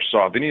just are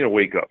soft. They need to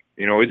wake up.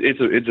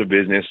 It's a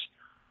business.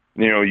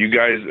 you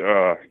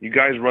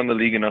guys run the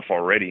league enough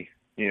already,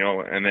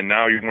 and then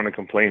now you're going to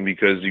complain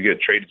because you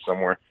get traded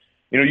somewhere.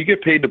 You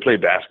get paid to play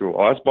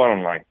basketball. That's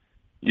bottom line.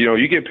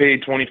 You get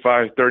paid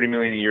 25, 30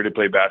 million a year to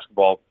play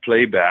basketball.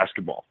 Play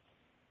basketball.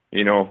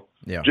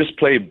 Yeah. Just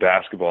play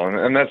basketball.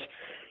 And that's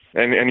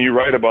and you're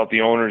right about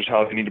the owners,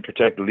 how they need to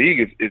protect the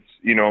league. It's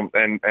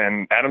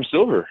and Adam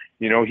Silver,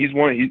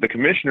 the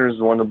commissioner is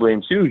the one to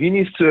blame too. He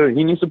needs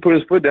to put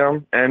his foot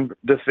down and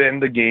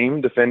defend the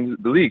game, defend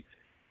the league.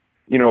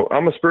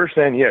 I'm a Spurs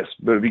fan, yes,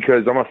 but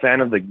because I'm a fan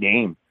of the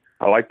game.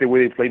 I like the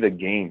way they play the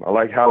game. I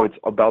like how it's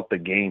about the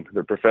game.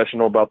 They're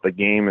professional about the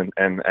game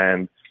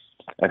and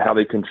how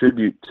they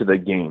contribute to the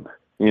game.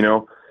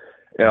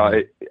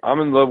 I'm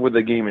in love with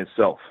the game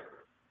itself.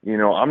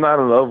 I'm not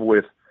in love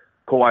with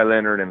Kawhi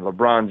Leonard and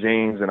LeBron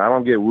James, and I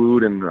don't get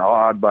wooed and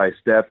awed by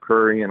Steph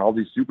Curry and all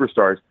these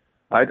superstars.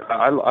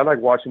 I like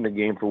watching the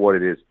game for what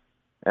it is.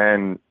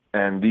 And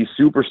these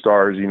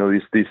superstars,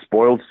 these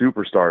spoiled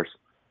superstars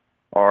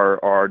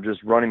are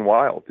just running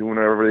wild, doing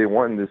whatever they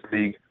want in this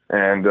league.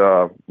 And,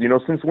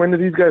 since when do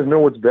these guys know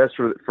what's best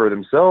for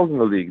themselves in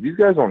the league? These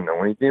guys don't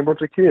know anything, a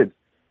bunch of kids.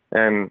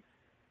 And,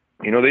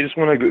 they just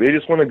want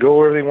to go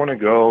where they want to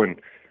go and,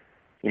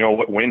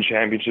 win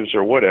championships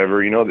or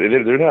whatever.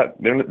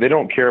 They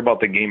don't care about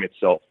the game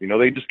itself.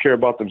 They just care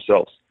about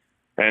themselves.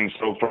 And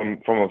so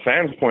from a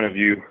fan's point of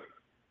view,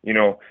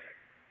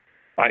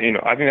 I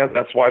think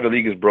that's why the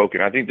league is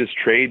broken. I think this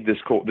trade, this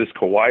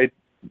Kawhi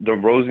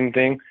DeRozan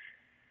thing,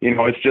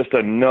 it's just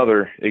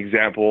another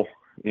example,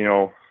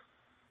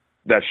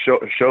 that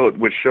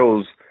which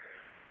shows,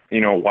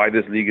 why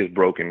this league is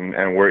broken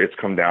and where it's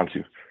come down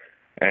to.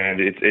 And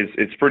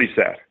it's pretty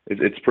sad.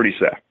 It's pretty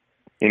sad.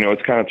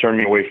 It's kind of turned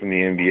me away from the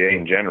NBA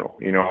in general.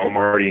 I'm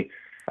already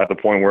at the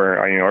point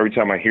where every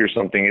time I hear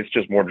something, it's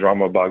just more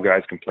drama about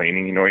guys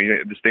complaining.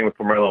 This thing with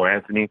Carmelo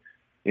Anthony,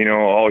 he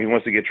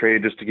wants to get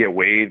traded just to get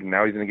waived, and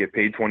now he's going to get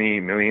paid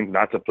 $28 million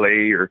not to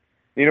play, or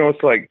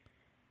it's like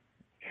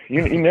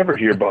you never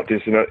hear about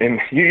this, and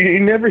you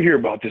never hear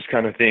about this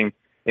kind of thing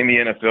in the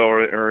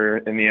NFL or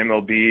in the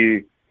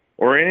MLB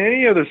or in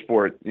any other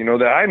sport,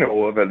 that I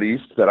know of, at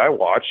least that I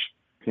watch.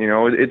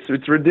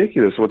 It's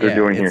ridiculous what they're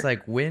doing here. It's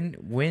like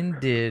when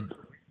did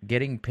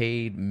getting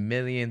paid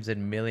millions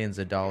and millions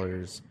of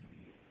dollars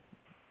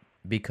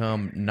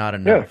become not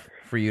enough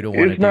for you to want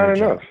to do your job? It's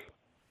not enough.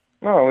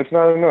 No, it's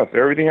not enough.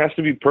 Everything has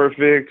to be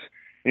perfect.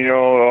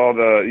 All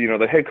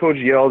the head coach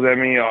yells at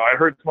me. Oh, it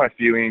hurts my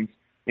feelings.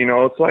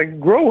 It's like,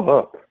 grow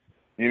up.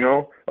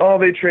 Oh,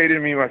 they traded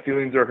me. My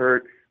feelings are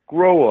hurt.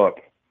 Grow up.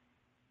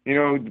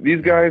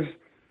 These guys,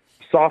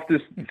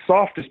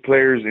 softest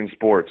players in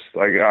sports.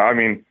 Like,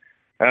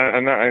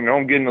 and I know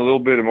I'm getting a little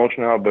bit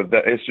emotional, but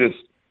it's just,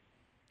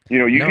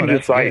 you can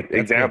just cite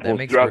examples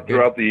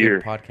throughout the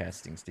year.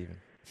 Podcasting, Stephen.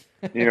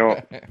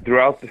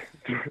 Throughout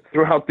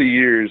the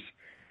years,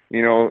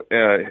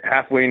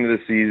 halfway into the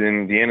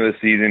season, the end of the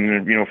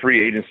season,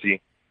 free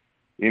agency,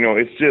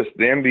 it's just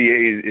the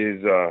NBA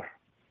is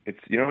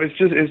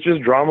it's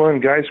just drama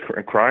and guys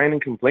crying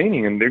and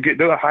complaining, and they're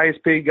the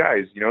highest paid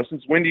guys.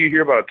 Since when do you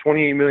hear about a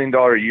 $28 million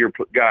a year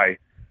guy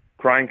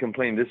crying,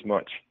 complain this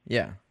much?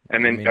 Yeah.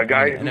 And then a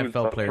guy who's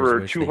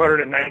for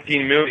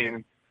 $219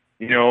 million,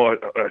 a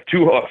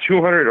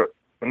 $219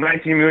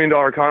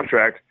 million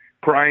contract,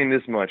 crying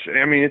this much.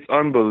 It's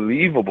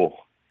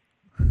unbelievable.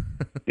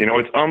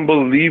 It's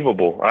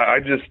unbelievable.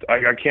 I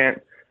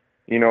can't.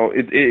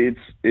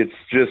 It's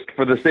just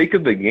for the sake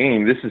of the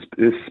game. This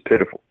is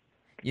pitiful.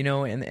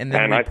 And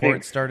then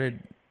reports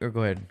started. Or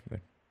go ahead.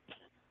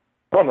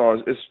 Oh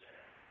no,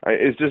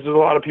 it's just a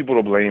lot of people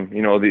to blame.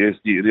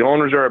 The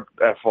owners are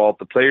at fault.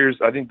 The players,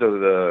 I think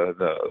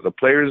the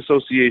Players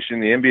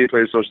Association, the NBA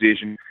Players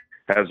Association,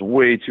 has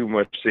way too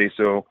much say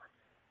so.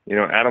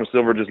 Adam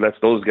Silver just lets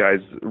those guys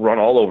run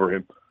all over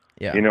him.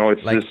 Yeah.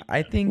 It's like, just,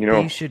 I think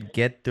they should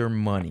get their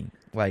money.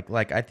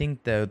 Like I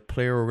think the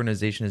player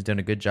organization has done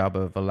a good job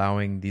of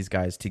allowing these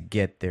guys to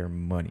get their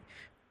money.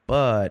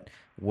 But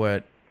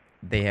what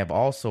they have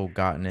also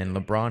gotten, and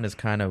LeBron has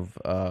kind of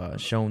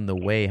shown the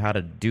way how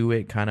to do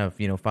it, kind of,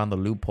 found the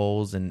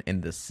loopholes in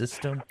the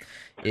system,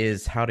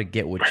 is how to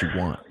get what you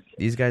want.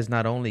 These guys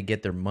not only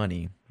get their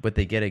money, but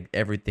they get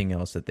everything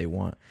else that they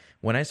want.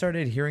 When I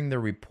started hearing the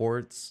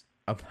reports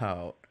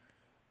about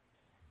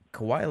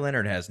Kawhi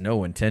Leonard has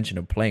no intention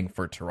of playing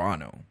for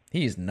Toronto.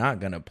 He's not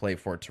going to play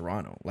for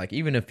Toronto. Like,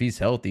 even if he's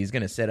healthy, he's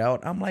going to sit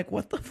out. I'm like,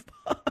 what the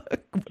fuck?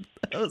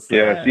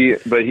 Yeah, see,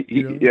 but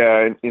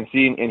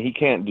he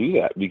can't do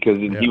that because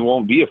he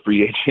won't be a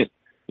free agent.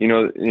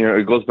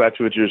 It goes back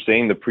to what you're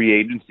saying, the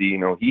pre-agency,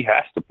 he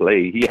has to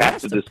play. He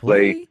has to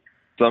display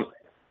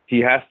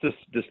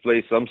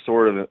some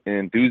sort of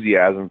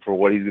enthusiasm for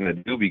what he's going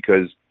to do,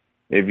 because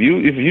if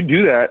you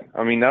do that,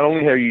 not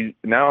only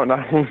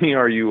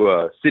are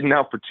you sitting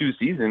out for 2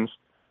 seasons,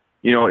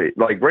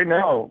 like right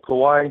now,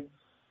 Kawhi,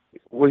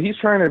 what he's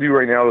trying to do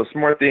right now, the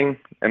smart thing,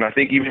 and I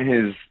think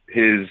even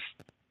his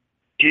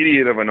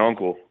idiot of an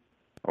uncle,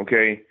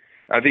 okay,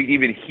 I think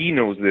even he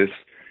knows this,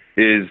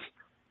 is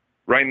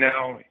right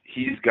now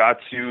he's got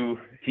to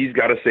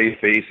save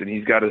face, and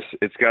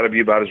it's got to be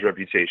about his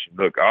reputation.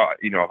 Look,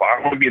 if I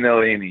want to be in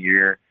LA in a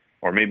year,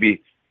 or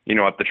maybe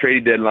at the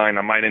trade deadline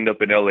I might end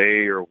up in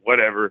LA or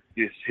whatever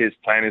his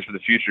plan is for the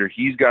future.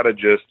 He's got to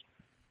just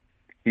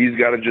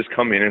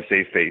come in and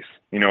save face.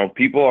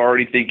 People are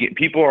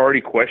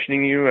already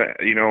questioning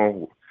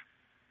you.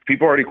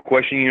 People are already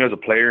questioning you as a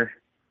player.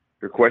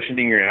 They're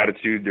questioning your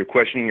attitude. They're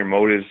questioning your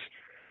motives.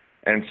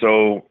 And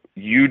so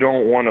you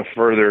don't want to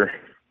further,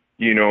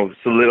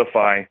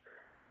 solidify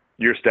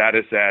your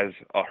status as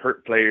a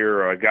hurt player,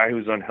 or a guy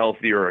who's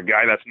unhealthy, or a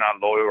guy that's not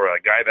loyal, or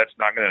a guy that's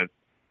not going to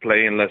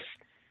play unless,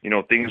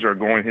 things are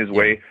going his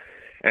way.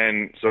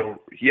 And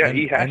so,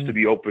 he has to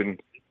be open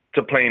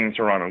to playing in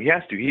Toronto. He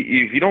has to.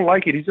 If you don't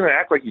like it, he's going to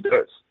act like he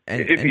does.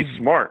 If he's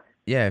smart.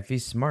 Yeah, if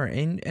he's smart.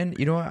 And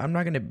you know what? I'm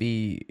not going to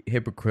be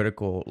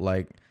hypocritical.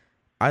 Like,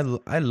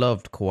 I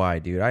loved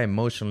Kawhi, dude. I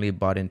emotionally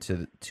bought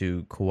into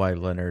Kawhi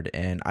Leonard,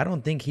 and I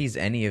don't think he's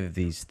any of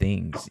these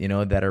things,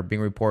 that are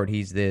being reported.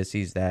 He's this,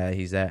 he's that,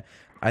 he's that.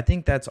 I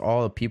think that's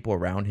all the people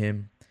around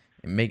him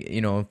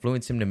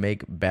influence him to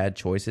make bad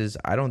choices.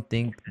 I don't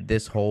think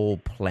this whole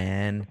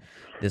plan,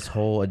 this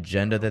whole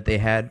agenda that they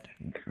had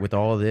with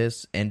all of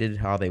this ended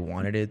how they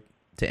wanted it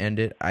to end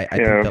it. I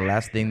think the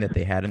last thing that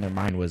they had in their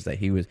mind was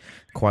that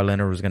Kawhi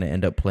Leonard was going to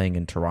end up playing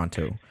in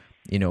Toronto,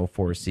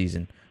 for a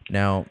season.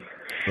 Now,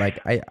 like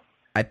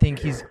I think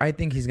he's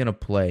gonna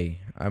play.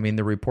 I mean,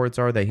 the reports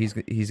are that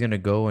he's gonna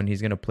go and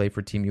he's gonna play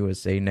for Team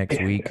USA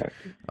next week,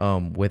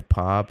 with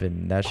Pop,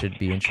 and that should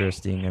be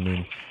interesting. I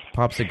mean,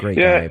 Pop's a great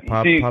guy.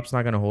 Pop's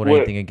not gonna hold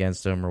anything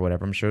against him or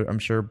whatever. I'm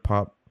sure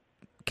Pop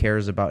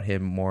cares about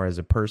him more as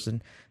a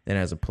person than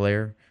as a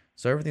player,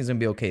 so everything's gonna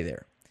be okay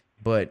there.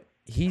 But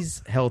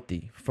he's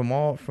healthy. From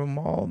all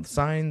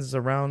signs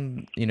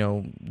around,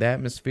 the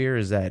atmosphere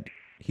is that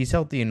he's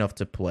healthy enough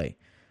to play.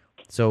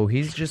 So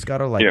he's just got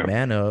to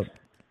man up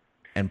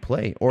and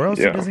play, or else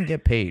he doesn't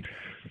get paid.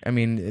 I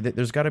mean,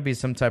 there's got to be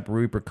some type of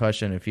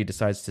repercussion if he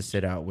decides to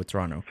sit out with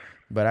Toronto.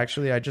 But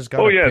actually, I just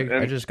got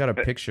a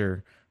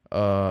picture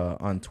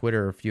on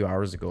Twitter a few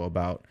hours ago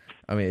about.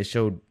 I mean, it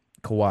showed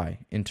Kawhi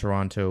in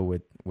Toronto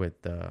with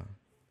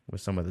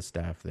some of the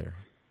staff there.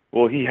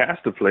 Well, he has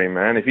to play,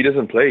 man. If he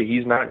doesn't play,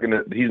 he's not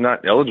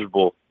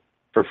eligible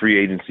for free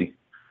agency.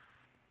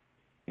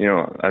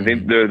 I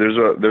think there's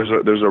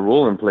a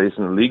rule in place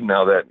in the league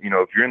now that,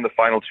 if you're in the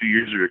final 2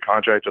 years of your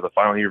contract or the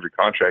final year of your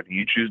contract and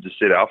you choose to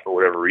sit out for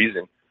whatever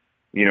reason,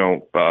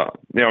 I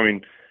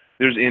mean,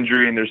 there's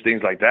injury and there's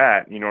things like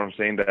that, you know what I'm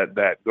saying, that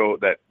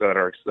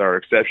are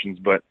exceptions,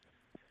 but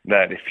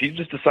that if he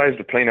just decides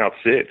to plain out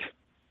sit,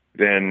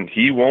 then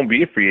he won't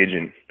be a free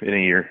agent in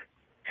a year,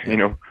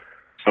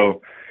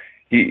 So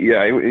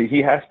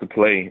he has to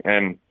play.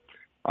 And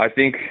I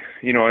think,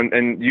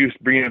 and you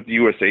bringing up the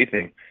USA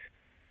thing,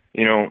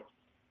 I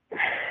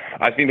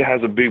think that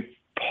has a big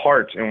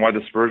part in why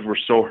the Spurs were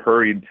so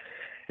hurried.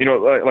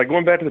 Like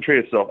going back to the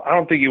trade itself, I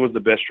don't think it was the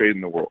best trade in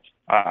the world.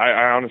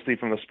 I honestly,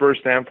 from the Spurs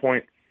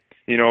standpoint,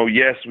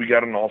 yes, we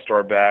got an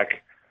all-star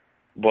back,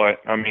 but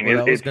I mean,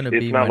 it's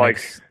not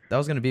like that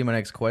was going to be my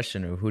next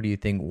question. Who do you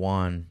think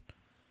won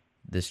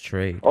this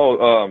trade?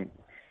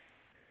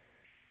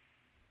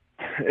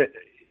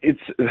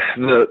 It's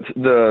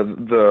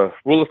the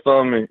rule of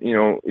thumb,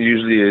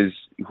 usually is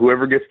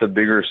whoever gets the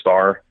bigger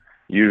star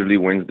usually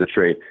wins the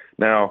trade.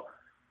 Now,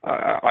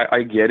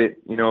 I get it.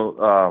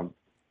 The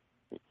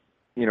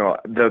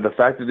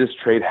fact that this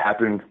trade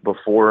happened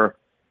before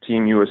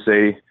Team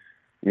USA,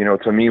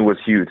 to me was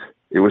huge.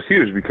 It was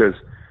huge because,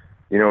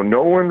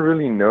 no one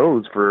really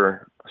knows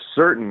for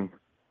certain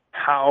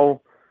how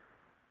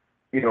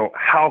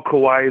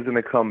Kawhi is going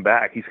to come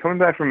back. He's coming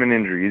back from an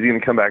injury. Is he going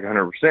to come back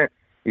 100%? Is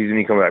he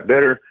going to come back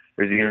better?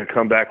 Or is he going to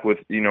come back with,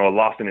 a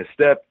loss in his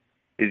step?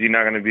 Is he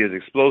not going to be as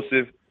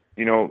explosive?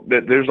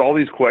 There's all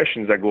these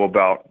questions that go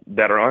about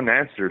that are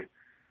unanswered.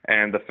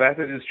 And the fact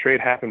that this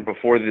trade happened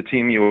before the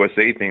Team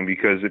USA thing,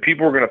 because the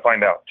people were going to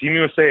find out. Team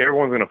USA,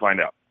 everyone's going to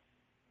find out.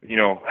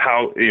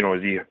 How,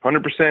 is he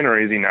 100% or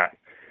is he not?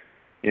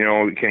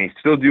 Can he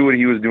still do what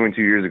he was doing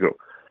 2 years ago?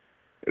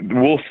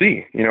 We'll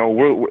see.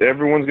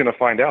 Everyone's going to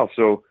find out.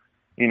 So,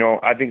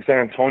 I think San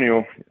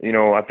Antonio,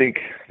 I think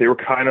they were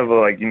kind of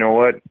like, you know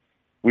what?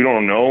 We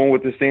don't know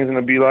what this thing's going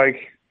to be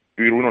like.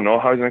 We don't know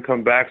how he's going to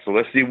come back. So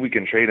let's see if we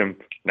can trade him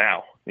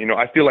now.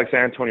 I feel like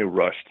San Antonio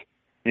rushed,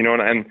 and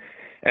I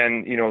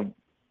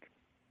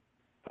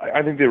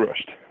think they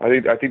rushed.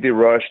 I think they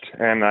rushed,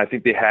 and I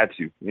think they had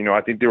to.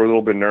 I think they were a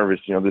little bit nervous.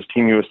 This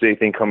Team USA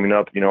thing coming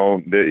up, they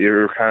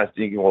were kind of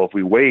thinking, well, if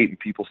we wait and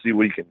people see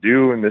what he can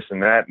do and this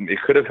and that, and it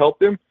could have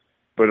helped him,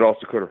 but it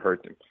also could have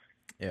hurt him.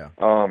 Yeah.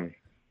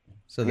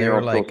 So they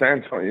were like,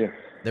 San Antonio,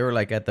 they were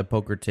like at the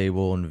poker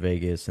table in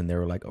Vegas, and they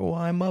were like, "Oh,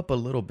 I'm up a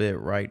little bit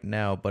right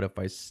now, but if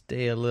I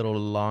stay a little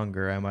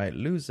longer, I might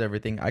lose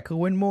everything. I could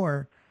win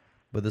more."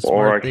 But the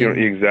smart thing would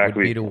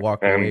be to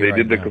walk away. And they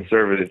did the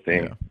conservative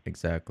thing. Yeah,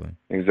 exactly.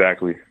 They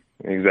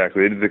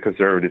did the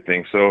conservative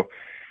thing. So,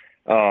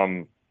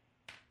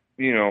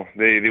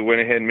 they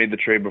went ahead and made the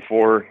trade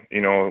before.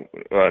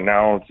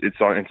 Now it's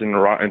in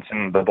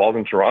the ball's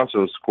in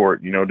Toronto's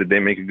court. Did they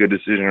make a good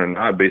decision or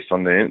not based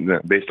on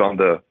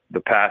the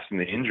past and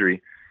the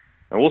injury?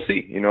 And we'll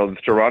see.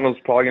 Toronto's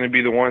probably going to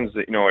be the ones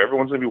that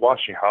everyone's going to be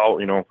watching. How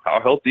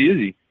healthy is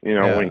he?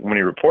 When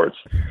he reports.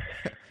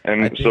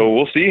 And so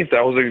we'll see if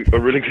that was a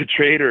really good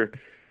trade or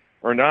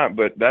not,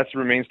 but that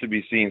remains to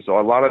be seen. So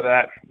a lot of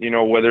that,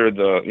 whether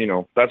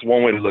that's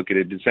one way to look at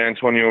it. Did San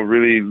Antonio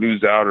really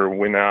lose out or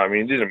win out? I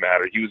mean, it didn't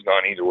matter. He was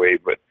gone either way,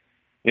 but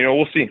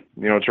we'll see.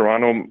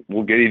 Toronto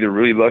will get either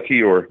really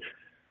lucky or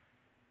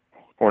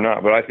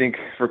not. But I think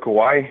for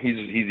Kawhi, he's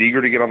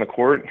eager to get on the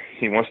court.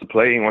 He wants to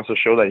play. He wants to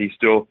show that he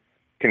still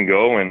can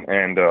go,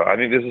 and I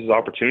think this is an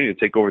opportunity to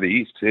take over the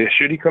East.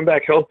 Should he come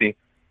back healthy,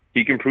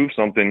 he can prove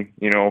something.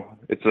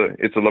 It's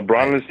a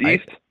LeBron-less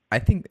East. I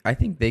think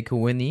they could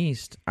win the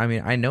East. I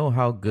mean, I know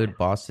how good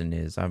Boston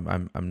is.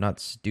 I'm not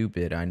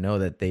stupid. I know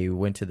that they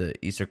went to the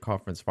Eastern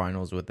Conference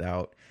Finals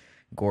without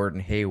Gordon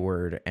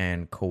Hayward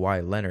and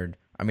Kawhi Leonard.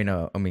 I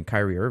mean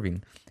Kyrie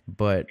Irving.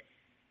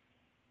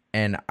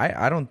 And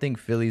I don't think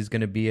Philly's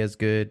going to be as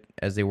good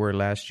as they were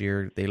last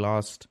year. They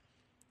lost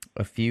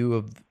a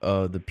few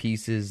of the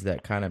pieces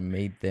that kind of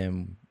made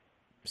them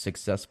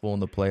successful in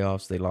the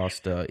playoffs. They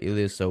lost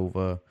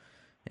Ilyasova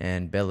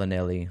and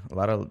Bellinelli, a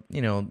lot of,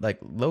 like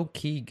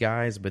low-key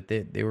guys, but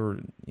they were,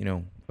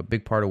 a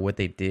big part of what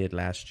they did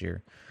last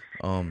year.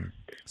 Same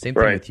thing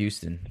with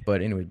Houston.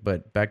 But anyway,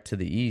 back to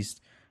the East,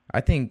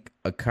 I think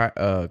a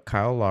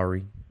Kyle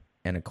Lowry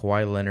and a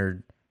Kawhi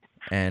Leonard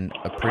and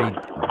a pretty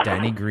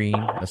Danny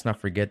Green. Let's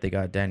not forget they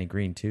got Danny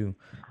Green too.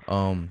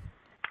 I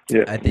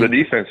think the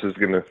defense is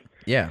going to...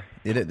 Yeah,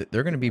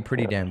 they're going to be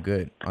pretty damn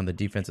good on the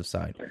defensive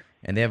side.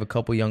 And they have a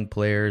couple young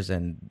players,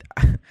 and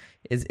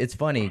it's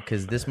funny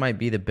because this might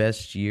be the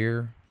best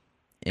year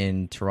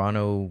in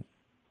Toronto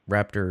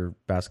Raptor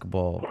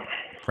basketball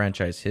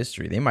franchise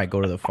history. They might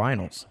go to the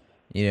finals.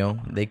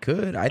 They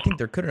could. I think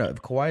they're good enough.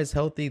 If Kawhi is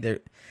healthy, they're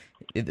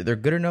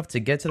good enough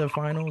to get to the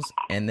finals,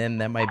 and then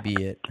that might be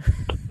it.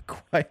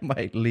 Kawhi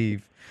might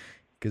leave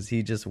because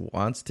he just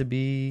wants to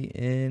be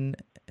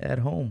at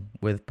home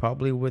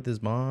probably with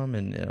his mom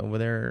and over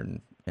there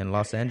in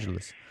Los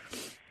Angeles.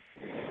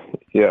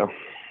 Yeah.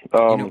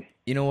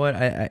 You know what?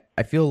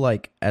 I feel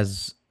like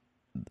as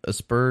a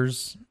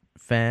Spurs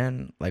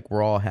fan, like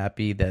we're all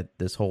happy that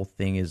this whole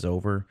thing is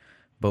over,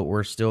 but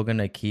we're still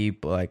gonna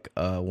keep like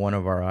one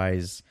of our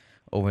eyes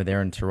over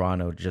there in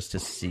Toronto just to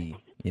see.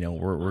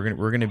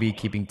 We're gonna be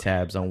keeping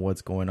tabs on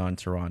what's going on in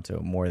Toronto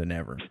more than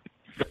ever.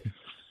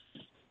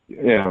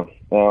 Yeah.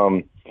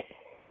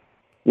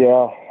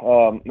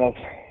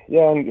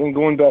 And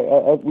going back,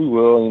 we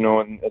will,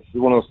 and it's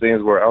one of those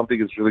things where I don't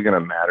think it's really going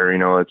to matter.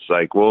 It's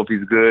like, well, if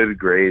he's good,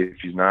 great.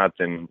 If he's not,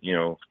 then,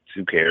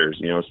 who cares?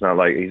 It's not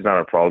like he's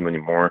not a problem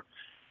anymore.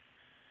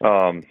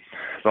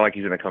 It's not like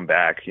he's going to come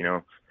back,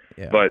 Yeah.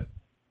 But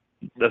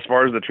as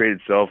far as the trade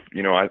itself,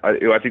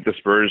 I think the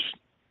Spurs,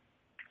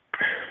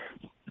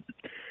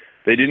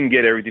 they didn't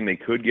get everything they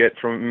could get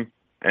from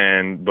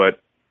him.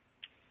 But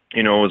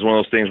it was one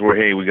of those things where,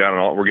 hey, we're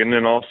getting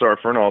an all-star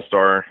for an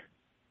all-star.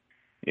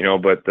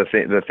 But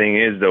the thing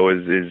is though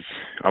is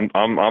I'm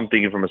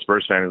thinking from a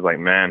Spurs fan is like,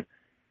 man,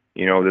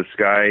 this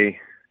guy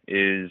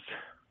he's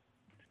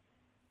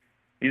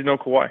no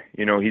Kawhi.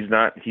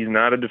 He's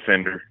not a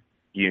defender.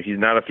 He's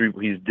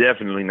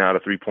definitely not a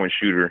 3-point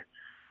shooter.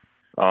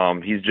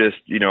 He's just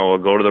a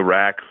go to the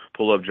rack,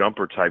 pull up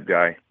jumper type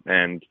guy.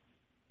 And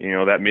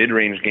that mid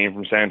range game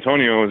from San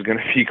Antonio is going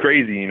to be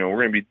crazy.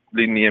 We're going to be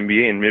leading the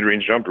NBA in mid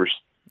range jumpers.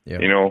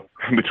 Yep.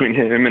 Between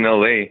him and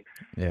LA,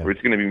 where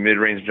it's going to be mid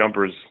range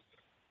jumpers.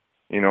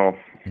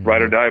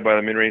 Ride or die by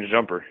the mid-range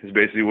jumper is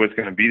basically what it's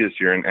going to be this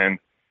year. And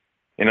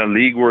in a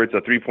league where it's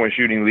a 3-point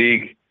shooting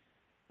league,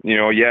 we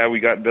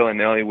got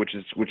Bellinelli, which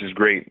is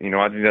great.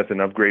 I think that's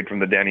an upgrade from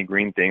the Danny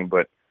Green thing.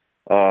 But,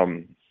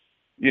 it's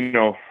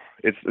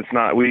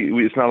not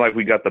it's not like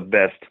we got the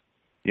best,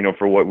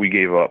 for what we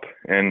gave up.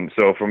 And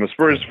so from the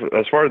Spurs,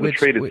 as far as the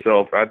trade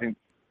itself, I think.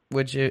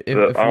 Which if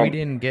we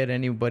didn't get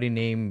anybody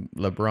named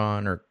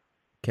LeBron or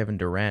Kevin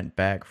Durant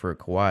back for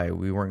Kawhi,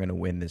 we weren't going to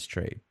win this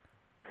trade.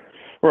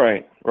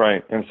 Right.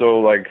 And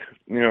so, I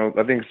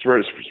think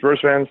Spurs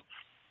fans,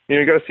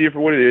 you got to see it for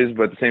what it is,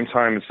 but at the same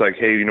time, it's like,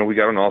 hey, we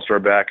got an all-star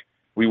back.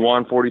 We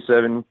won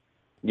 47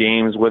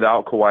 games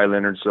without Kawhi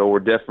Leonard, so we're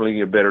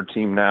definitely a better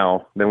team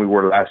now than we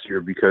were last year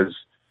because,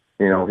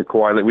 we didn't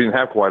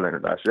have Kawhi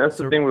Leonard last year. That's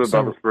the thing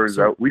about the Spurs.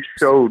 We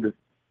showed.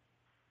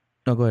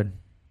 No, go ahead.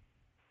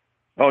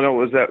 Oh, no,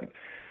 was that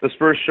the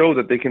Spurs showed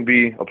that they can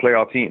be a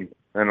playoff team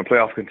and a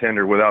playoff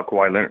contender without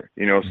Kawhi Leonard,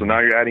 so now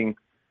you're adding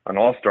an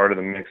all-star to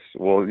the mix.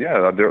 Well,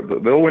 yeah,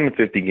 they'll win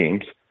 50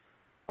 games.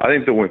 I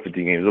think they'll win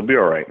 50 games. They'll be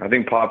all right. I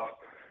think Pop,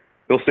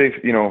 he'll stay,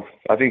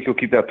 I think he'll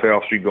keep that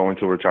playoff streak going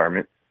until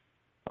retirement.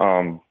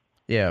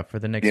 Yeah, for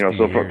the next few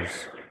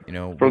years.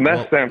 From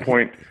that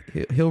standpoint.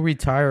 He'll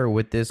retire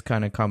with this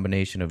kind of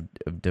combination of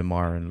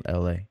DeMar and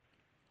LA.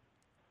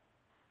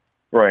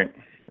 Right.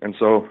 And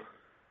so,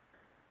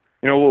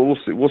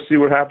 we'll see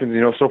what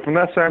happens, So from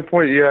that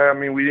standpoint, yeah, I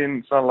mean,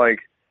 it's not like,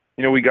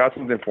 we got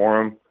something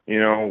for him.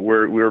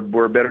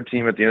 We're a better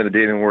team at the end of the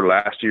day than we were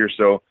last year.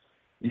 So,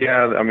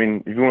 yeah, I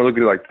mean, if you want to look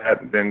at it like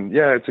that, then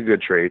yeah, it's a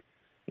good trade.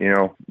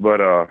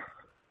 But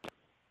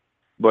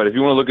if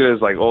you want to look at it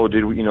as like, oh,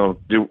 did we, a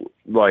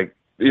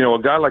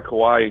guy like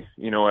Kawhi,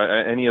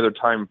 at any other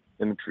time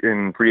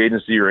in free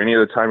agency or any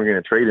other time you're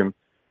going to trade him,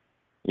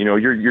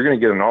 you're going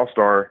to get an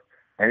all-star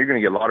and you're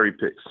going to get lottery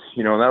picks.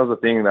 And that was the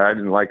thing that I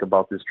didn't like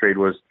about this trade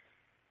was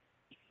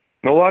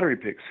no lottery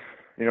picks.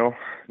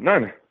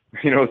 None.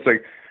 It's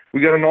like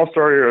we got an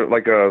all-star,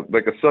 like a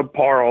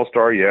subpar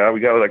all-star. Yeah, we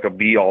got like a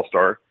B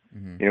all-star.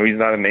 Mm-hmm. He's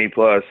not an A+,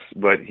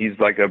 but he's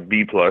like a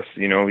B+.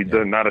 He's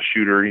not a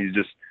shooter.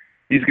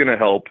 He's going to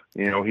help.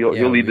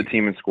 He'll lead the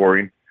team in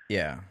scoring.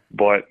 Yeah.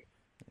 But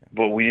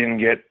we didn't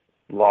get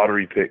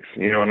lottery picks.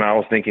 And I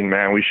was thinking,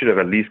 man, we should have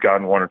at least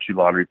gotten 1 or 2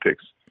 lottery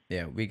picks.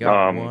 Yeah, we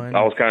got one.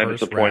 I was kind of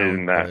disappointed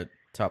in that.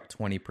 Top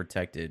 20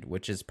 protected,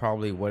 which is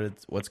probably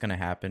what's going to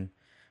happen.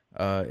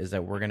 Is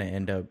that we're going to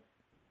end up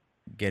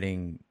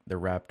getting the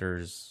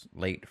Raptors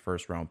late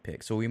first round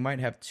picks. So we might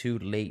have 2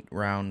 late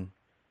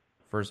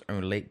first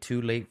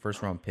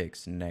round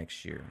picks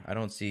next year. I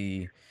don't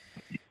see,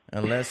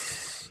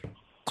 unless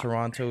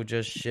Toronto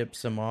just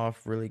ships them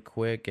off really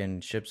quick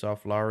and ships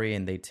off Lowry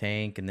and they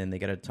tank and then they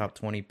get a top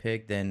 20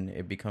 pick, then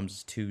it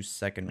becomes 2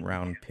 second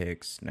round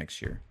picks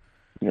next year.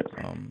 Yeah.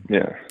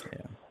 Yeah.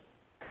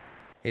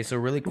 Hey, so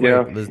really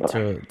quick,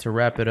 to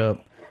wrap it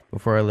up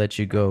before I let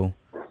you go,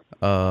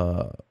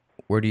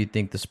 where do you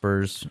think the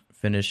Spurs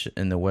finish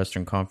in the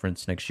Western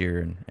Conference next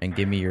year? And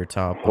give me your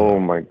top. Oh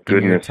my goodness!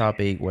 Give me your top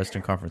 8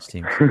 Western Conference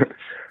teams.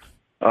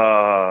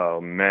 Oh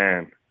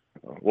man.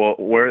 Well,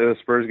 where are the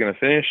Spurs going to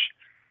finish?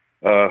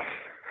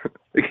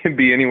 It can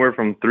be anywhere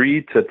from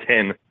 3 to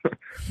 10.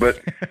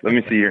 But let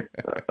me see here.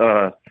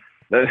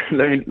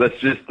 Let's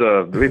just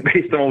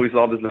based on what we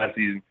saw this last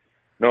season.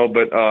 No,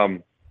 but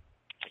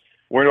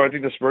where do I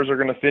think the Spurs are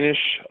going to finish?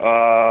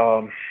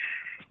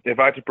 If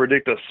I had to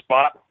predict a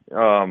spot,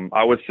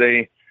 I would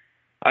say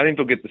I think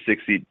they'll get the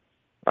 6th seed.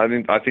 I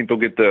think they'll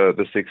get the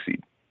 6th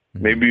seed.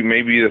 Mm-hmm.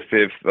 Maybe the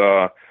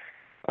 5th.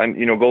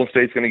 Golden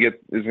State's going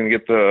to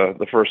get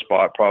the first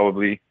spot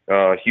probably.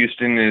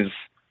 Houston is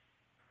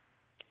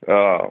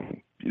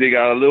they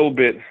got a little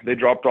bit. They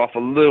dropped off a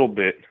little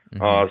bit.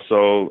 Mm-hmm.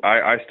 So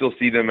I still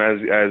see them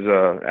as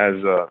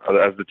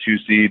the 2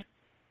 seed.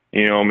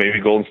 Maybe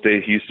Golden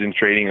State, Houston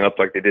trading up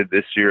like they did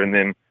this year, and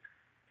then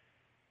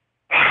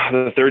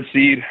the 3rd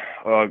seed.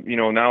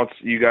 Now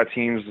you got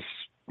teams.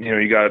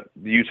 You got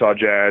the Utah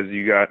Jazz.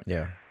 You got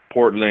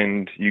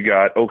Portland. You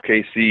got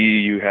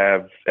OKC. You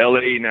have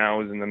LA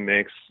now is in the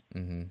mix.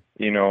 Mm-hmm.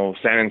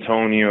 San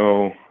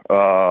Antonio.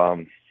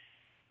 I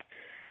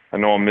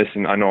know I'm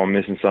missing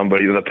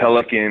somebody. The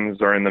Pelicans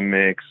are in the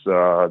mix.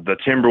 The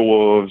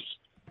Timberwolves.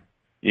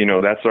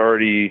 That's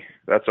already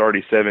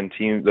 7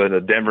 teams.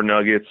 The Denver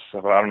Nuggets. I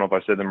don't know if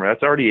I said them right.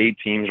 That's already 8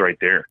 teams right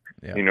there.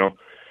 Yeah.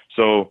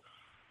 So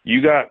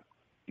you got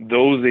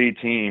those 8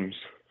 teams.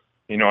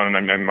 And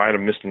I might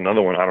have missed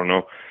another one. I don't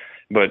know,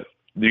 but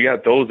you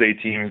got those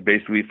 8 teams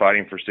basically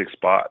fighting for 6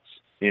 spots.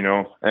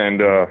 And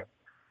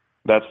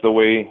that's the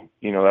way.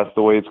 That's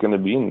the way it's going to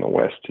be in the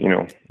West.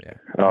 Yeah.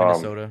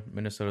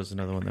 Minnesota's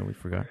another one that we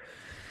forgot.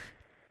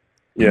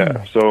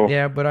 Yeah. So.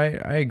 Yeah, but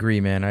I agree,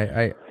 man.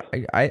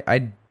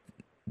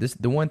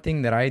 The one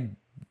thing that I'm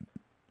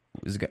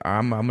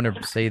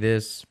gonna say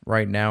this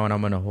right now, and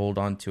I'm gonna hold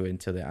on to it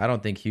until I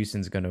don't think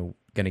Houston's gonna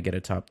get a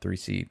top 3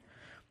 seed.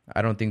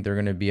 I don't think they're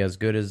gonna be as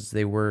good as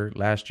they were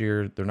last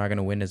year. They're not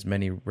gonna win as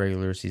many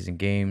regular season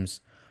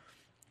games.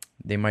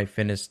 They might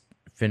finish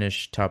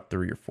top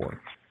 3 or 4.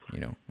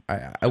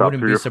 I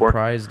wouldn't be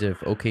surprised if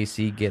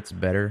OKC gets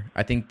better.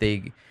 I think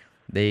they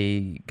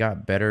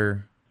got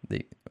better.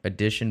 The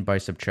addition by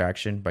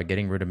subtraction by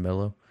getting rid of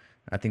Melo.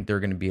 I think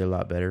they're gonna be a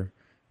lot better.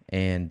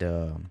 And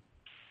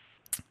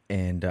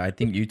I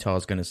think Utah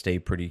is going to stay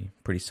pretty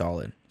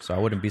solid. So I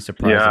wouldn't be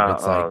surprised if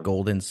it's like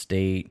Golden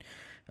State,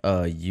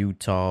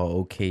 Utah,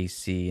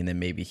 OKC, and then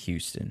maybe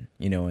Houston.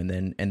 And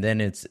then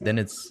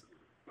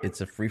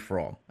it's a free for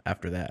all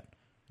after that.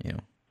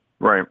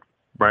 Right.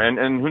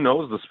 And who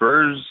knows? The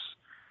Spurs.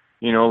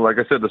 Like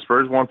I said, the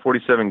Spurs won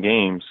 47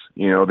 games.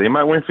 They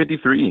might win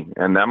 53,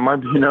 and that might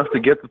be enough to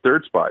get the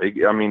 3rd spot.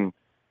 I mean,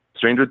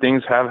 stranger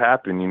things have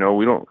happened. We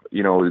don't.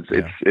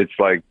 It's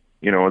like.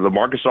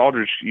 LaMarcus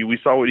Aldridge, we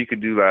saw what he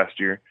could do last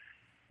year,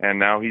 and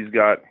now he's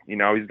got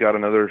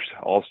another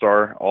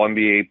all-star,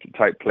 all-NBA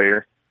type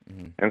player.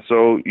 Mm-hmm. And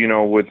so,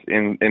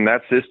 in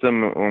that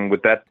system,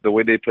 with that the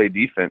way they play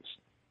defense,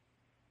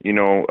 I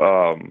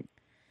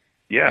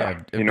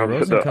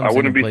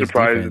wouldn't be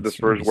surprised if the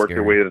Spurs work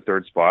their way to the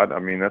 3rd spot. I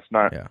mean, that's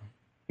not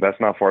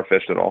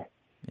far-fetched at all.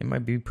 It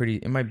might be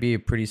a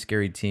pretty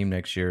scary team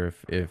next year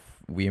if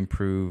we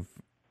improve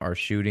our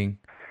shooting,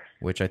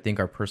 which I think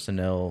our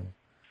personnel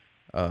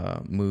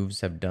moves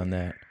have done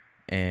that,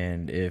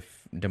 and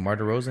if DeMar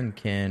DeRozan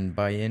can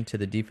buy into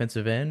the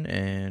defensive end,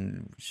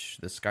 and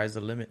the sky's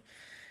the limit.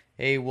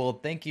 Hey, well,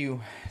 thank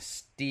you,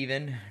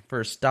 Steven,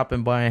 for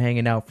stopping by and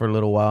hanging out for a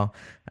little while.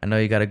 I know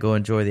you got to go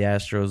enjoy the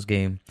Astros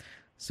game,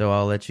 So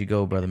I'll let you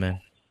go, brother man.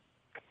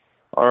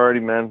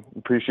 Alrighty, man.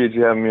 Appreciate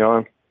you having me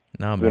on.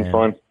 No, It's man. been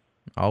fun.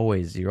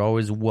 Always. You're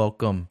always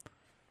welcome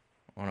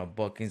on a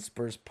Bucking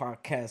Spurs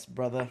podcast,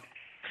 brother.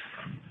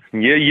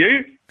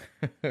 Yeah.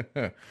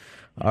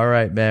 All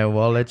right, man.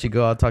 Well, I'll let you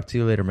go. I'll talk to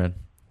you later, man.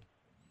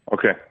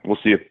 Okay, we'll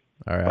see you.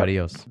 All right,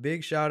 adios.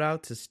 Big shout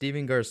out to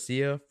Steven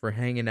Garcia for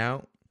hanging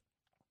out.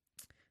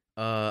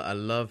 I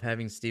love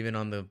having Steven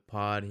on the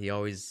pod. He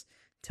always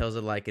tells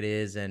it like it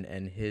is,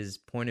 and his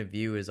point of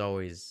view is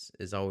always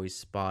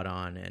spot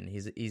on. And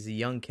he's a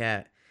young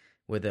cat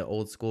with an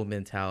old school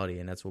mentality,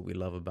 and that's what we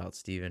love about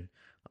Steven.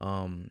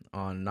 On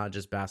not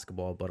just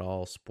basketball but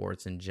all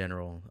sports in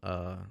general.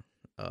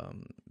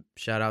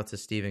 Shout out to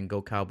Steven.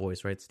 Go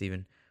Cowboys, right,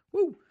 Steven?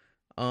 Woo!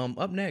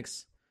 Up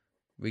next,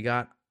 we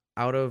got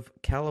out of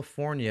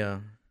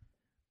California,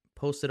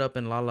 posted up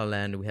in La La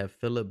Land. We have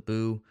Philip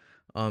Boo.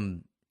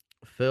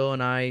 Phil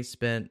and I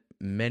spent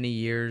many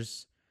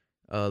years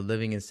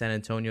living in San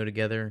Antonio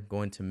together,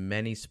 going to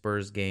many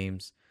Spurs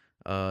games.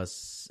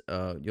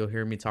 You'll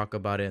hear me talk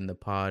about it in the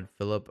pod.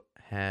 Philip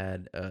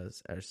had,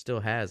 or still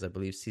has, I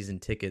believe, season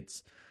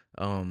tickets.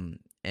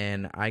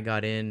 And I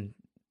got in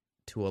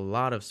to a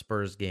lot of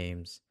Spurs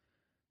games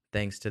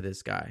thanks to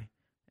this guy.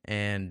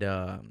 And,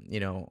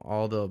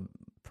 all the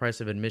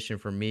price of admission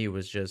for me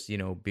was just,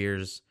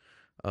 beers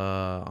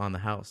on the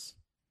house.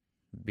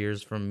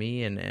 Beers from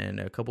me and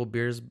a couple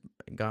beers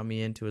got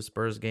me into a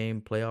Spurs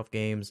game, playoff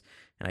games,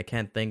 and I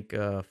can't thank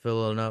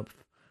Phil enough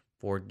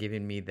for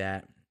giving me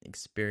that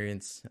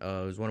experience. It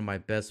was one of my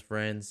best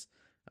friends.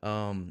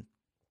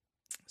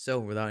 So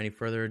without any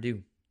further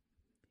ado,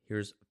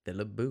 here's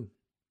Philip Boo.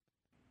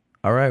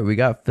 All right, we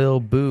got Phil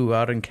Boo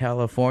out in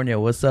California.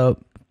 What's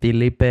up,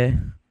 Felipe?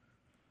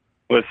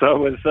 What's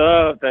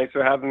up? Thanks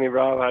for having me,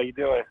 Rob. How you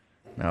doing?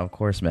 Now, of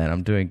course, man.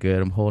 I'm doing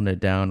good. I'm holding it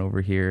down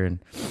over here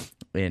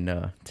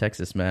in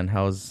Texas, man.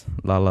 How's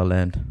La La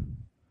Land?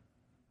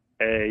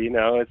 Hey,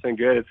 it's been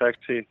good.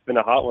 It's been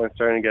a hot one. It's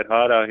starting to get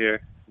hot out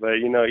here. But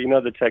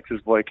the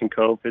Texas boy can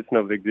cope. It's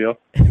no big deal.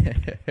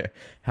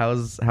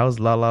 How's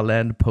La La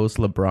Land post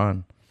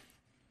LeBron?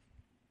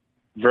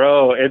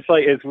 Bro,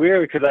 it's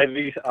weird because I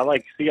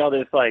see all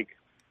this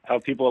how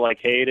people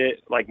hate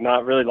it,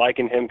 not really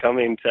liking him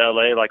coming to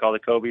LA, all the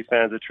Kobe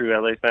fans, the true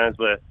LA fans,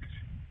 but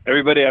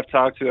everybody I've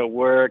talked to at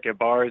work, at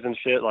bars and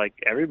shit,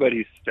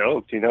 everybody's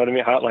stoked, you know what I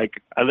mean? How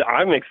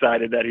I'm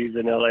excited that he's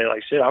in LA.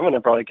 Shit, I'm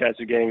gonna probably catch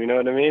a game, you know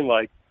what I mean?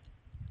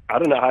 I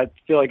don't know, I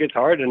feel like it's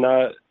hard to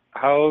not,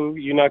 how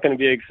you're not gonna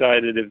be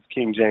excited if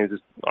King James is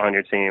on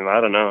your team. I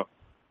don't know.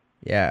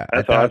 Yeah,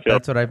 that's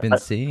what I've been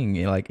seeing.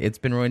 It's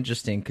been real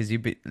interesting because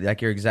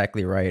you're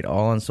exactly right.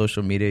 All on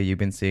social media, you've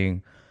been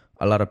seeing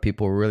a lot of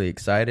people really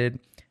excited,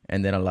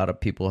 and then a lot of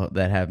people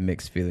that have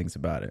mixed feelings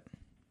about it.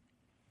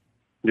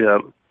 Yeah.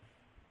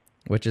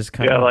 Which is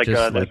kind of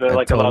just there's a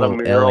been, total a lot of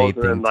murals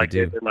LA thing and, to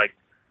do. And,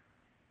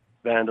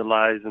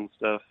 vandalized and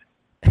stuff.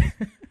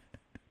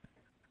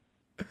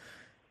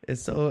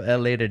 It's so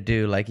LA to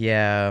do.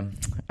 Yeah,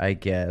 I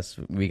guess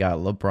we got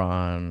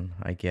LeBron.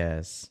 I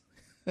guess.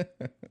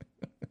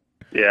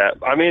 Yeah,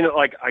 I mean,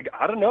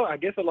 I don't know. I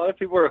guess a lot of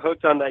people were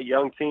hooked on that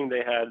young team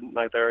they had.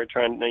 They were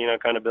trying,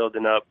 kind of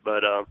building up.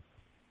 But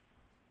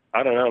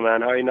I don't know,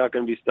 man. How are you not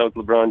going to be stoked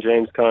LeBron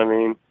James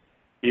coming?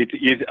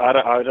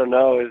 I don't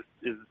know.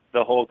 Is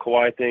the whole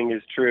Kawhi thing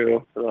is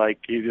true?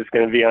 He's just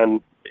going to be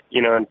on,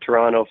 in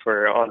Toronto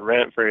on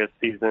rent for his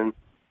season,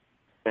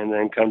 and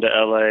then come to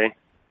LA,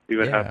 see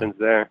what happens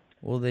there.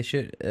 Well, they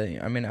should.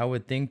 I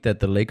would think that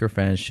the Laker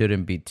fans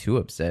shouldn't be too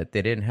upset.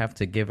 They didn't have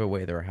to give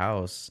away their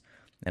house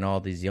and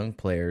all these young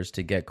players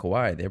to get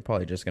Kawhi. They're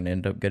probably just going to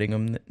end up getting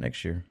him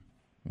next year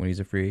when he's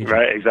a free agent.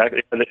 Right,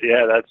 exactly.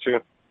 Yeah, that's true.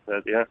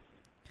 Yeah.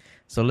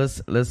 So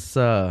let's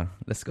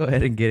go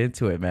ahead and get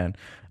into it, man.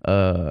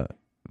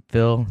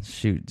 Phil,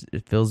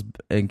 Phil's,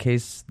 in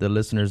case the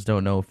listeners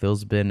don't know,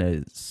 Phil's been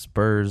a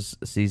Spurs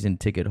season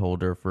ticket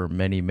holder for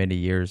many, many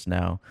years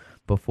now.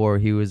 Before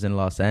he was in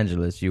Los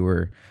Angeles,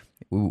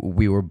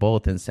 we were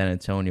both in San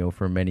Antonio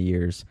for many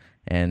years,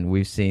 and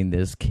we've seen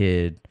this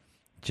kid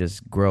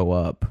just grow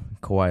up,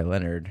 Kawhi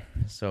Leonard.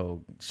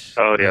 So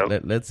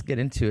let's get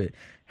into it.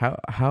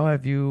 How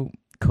have you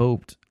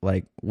coped?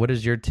 What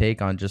is your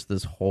take on just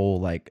this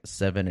whole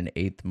 7 and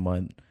 8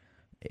 month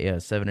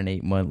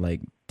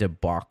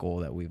debacle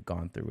that we've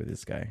gone through with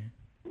this guy?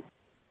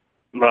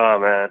 Oh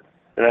man,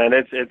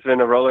 it's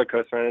been a roller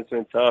coaster, man. It's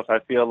been tough. I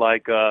feel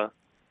like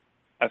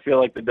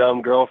the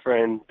dumb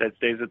girlfriend that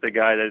stays with the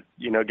guy that's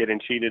getting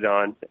cheated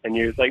on, and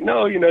you're just like,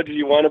 no, do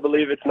you want to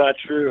believe it's not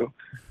true?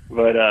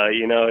 But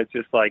it's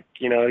just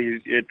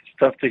it's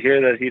tough to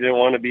hear that he didn't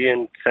want to be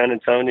in San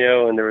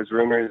Antonio, and there was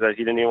rumors that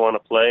he didn't even want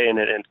to play, and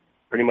it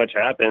pretty much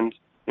happened.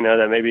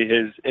 That maybe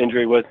his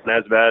injury wasn't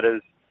as bad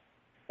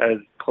as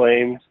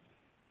claimed.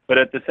 But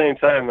at the same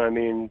time, I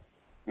mean,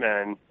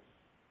 man,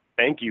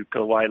 thank you,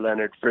 Kawhi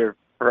Leonard, for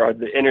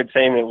the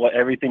entertainment,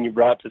 everything you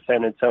brought to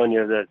San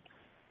Antonio, that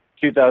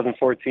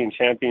 2014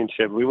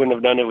 championship. We wouldn't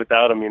have done it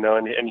without him,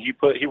 and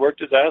he worked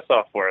his ass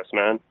off for us,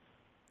 man.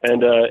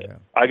 And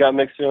I got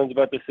mixed feelings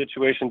about the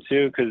situation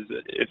too, because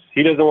if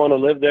he doesn't want to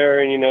live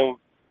there and, you know,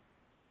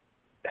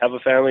 have a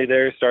family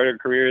there, start a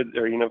career,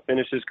 or, you know,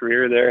 finish his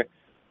career there,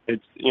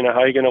 it's, you know, how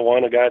are you going to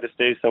want a guy to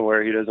stay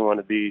somewhere he doesn't want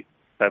to be,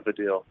 type of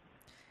deal.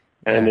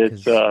 And Yeah,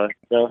 it's, you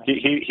know,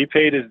 he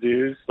paid his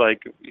dues.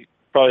 Like, he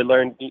probably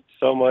learned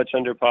so much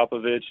under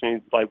Popovich,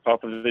 and like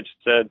Popovich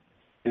said,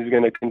 he's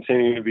going to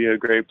continue to be a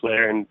great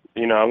player, and,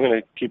 you know, I'm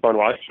going to keep on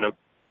watching him.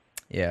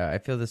 Yeah, I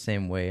feel the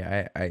same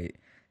way.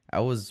 I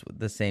was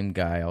the same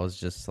guy. I was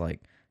just like,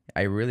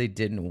 I really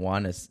didn't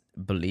want to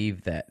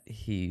believe that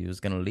he was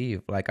gonna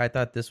leave. Like, I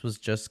thought this was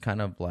just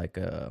kind of like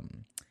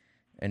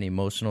an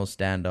emotional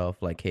standoff.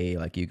 Like, hey,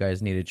 like, you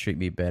guys need to treat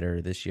me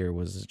better. This year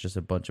was just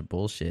a bunch of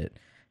bullshit,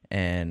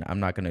 and I'm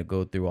not gonna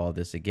go through all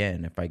this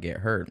again if I get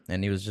hurt.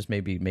 And he was just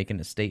maybe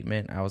making a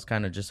statement. I was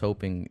kind of just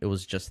hoping it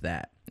was just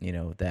that, you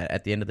know, that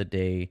at the end of the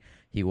day,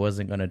 he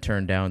wasn't going to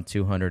turn down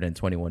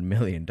 $221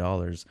 million,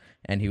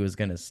 and he was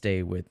going to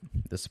stay with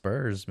the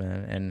Spurs,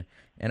 man.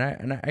 And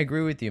I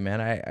agree with you,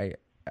 man.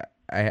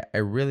 I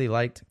really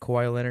liked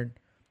Kawhi Leonard.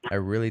 I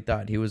really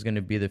thought he was going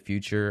to be the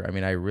future. I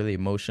mean, I really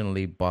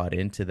emotionally bought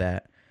into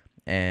that.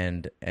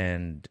 And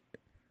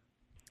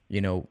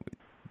you know,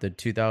 the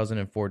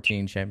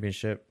 2014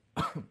 championship,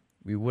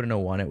 we wouldn't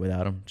have won it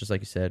without him, just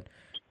like you said.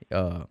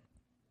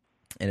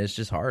 And it's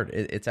just hard.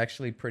 It's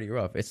actually pretty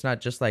rough. It's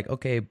not just like,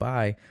 okay,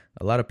 bye.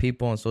 A lot of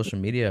people on social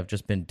media have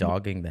just been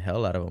dogging the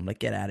hell out of him. Like,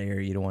 get out of here.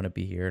 You don't want to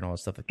be here and all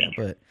stuff like that.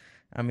 But,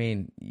 I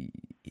mean,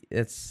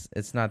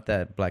 it's not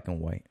that black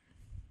and white.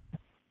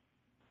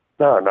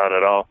 No, not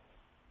at all.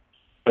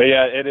 But,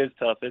 yeah, it is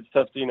tough. It's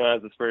tough, you know,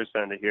 as a Spurs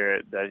fan to hear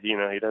it, that, you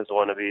know, he doesn't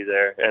want to be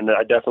there. And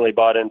I definitely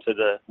bought into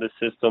the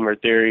system or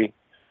theory,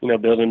 you know,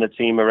 building a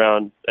team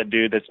around a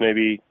dude that's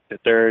maybe the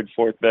third,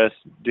 fourth best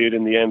dude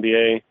in the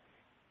NBA.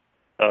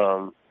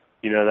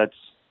 You know, that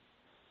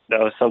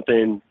was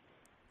something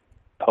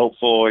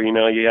hopeful, or, you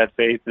know, you had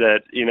faith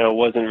that, you know,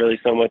 wasn't really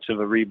so much of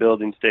a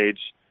rebuilding stage,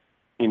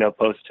 you know,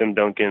 post Tim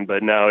Duncan,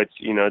 but now it's,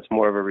 you know, it's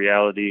more of a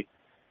reality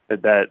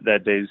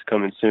that day's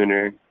coming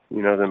sooner,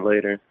 you know, than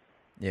later.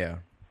 Yeah.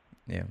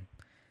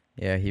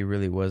 He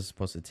really was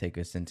supposed to take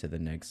us into the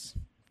next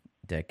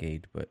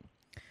decade, but,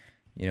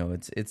 you know,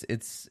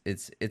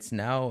 it's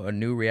now a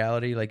new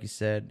reality. Like you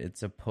said,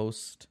 it's a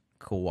post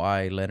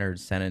Kawhi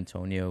Leonard San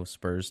Antonio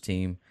Spurs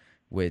team,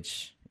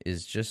 which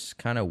is just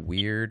kind of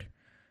weird.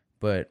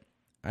 But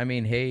I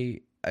mean,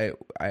 hey,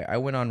 I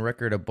went on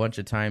record a bunch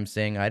of times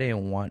saying I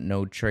didn't want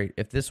no trade.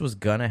 If this was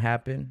gonna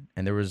happen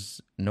and there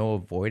was no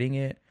avoiding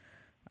it,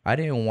 I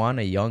didn't want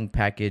a young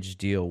package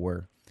deal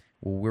where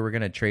we were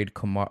gonna trade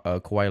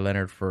Kawhi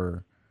Leonard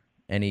for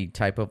any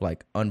type of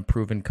like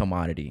unproven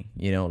commodity,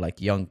 you know,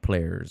 like young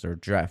players or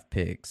draft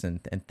picks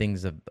and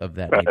things of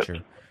that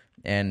nature.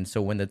 And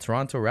so when the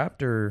Toronto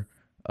Raptor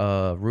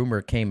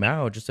rumor came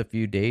out just a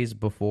few days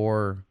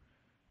before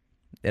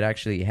it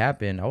actually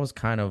happened, I was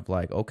kind of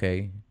like,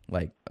 okay,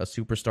 like a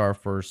superstar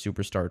for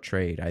superstar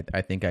trade.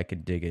 I think I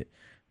could dig it.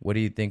 What do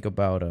you think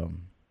about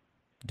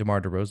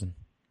DeMar DeRozan?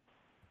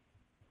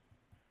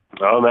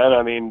 Oh, man,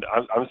 I mean,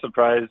 I'm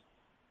surprised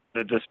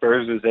that the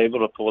Spurs was able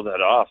to pull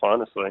that off,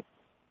 honestly.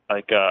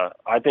 Like,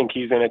 I think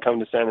he's going to come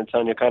to San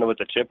Antonio kind of with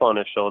a chip on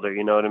his shoulder,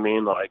 you know what I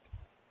mean? Like,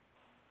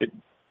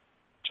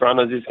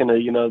 Toronto's just going to,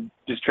 you know,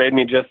 just trade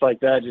me just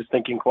like that, just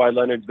thinking Kawhi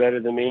Leonard's better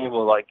than me.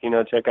 Well, like, you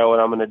know, check out what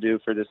I'm going to do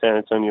for the San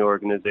Antonio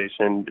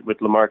organization with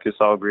LaMarcus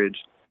Aldridge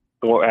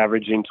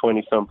averaging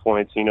 20-some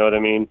points, you know what I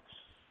mean?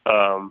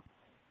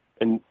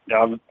 And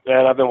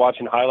I've been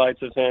watching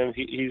highlights of him.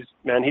 He's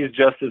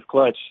just as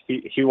clutch.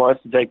 He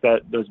wants to take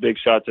those big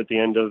shots at the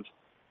end of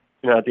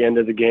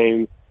the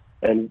game,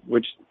 and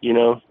which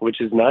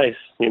is nice,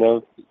 you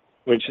know.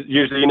 Which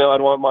usually, you know,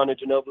 I'd want Manu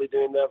Ginobili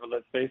doing that, but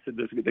let's face it,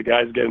 the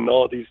guy's getting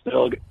old. He's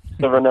still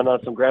running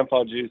on some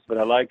grandpa juice, but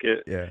I like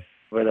it. Yeah.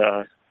 But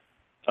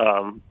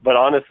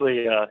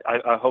honestly,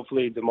 I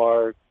hopefully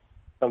DeMar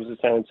comes to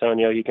San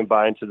Antonio. He can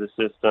buy into the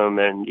system,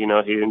 and, you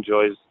know, he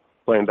enjoys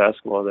playing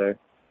basketball there.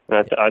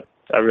 And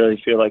I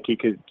really feel like he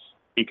could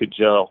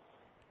gel,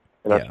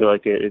 and I feel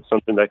like it's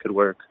something that could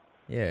work.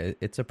 Yeah,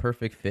 it's a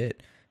perfect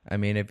fit. I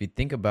mean, if you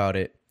think about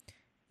it,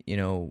 you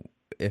know,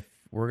 if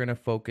we're going to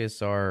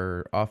focus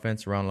our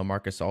offense around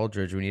LaMarcus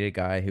Aldridge, we need a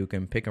guy who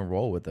can pick and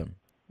roll with him,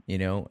 you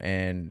know,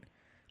 and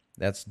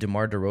that's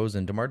DeMar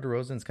DeRozan. DeMar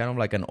DeRozan's kind of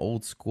like an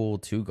old school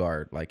two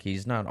guard. Like,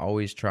 he's not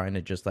always trying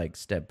to just like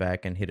step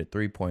back and hit a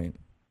 3-point,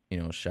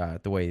 you know,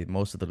 shot the way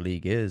most of the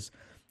league is.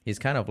 He's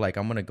kind of like,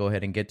 I'm going to go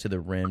ahead and get to the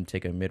rim,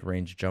 take a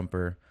mid-range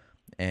jumper,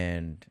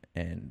 and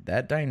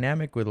that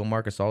dynamic with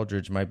LaMarcus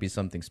Aldridge might be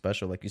something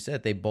special. Like you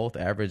said, they both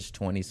averaged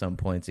 20-some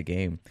points a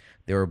game.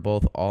 They were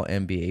both all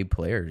NBA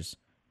players.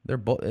 They're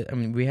both. I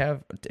mean, we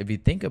have. If you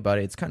think about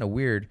it, it's kind of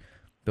weird,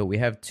 but we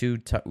have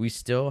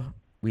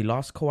we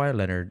lost Kawhi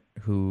Leonard,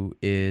 who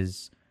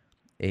is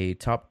a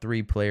top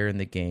 3 player in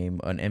the game,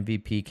 an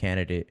MVP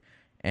candidate,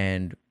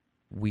 and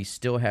we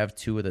still have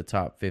 2 of the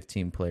top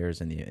 15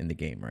 players in the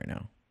game right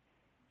now.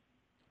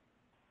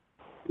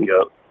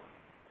 Yep.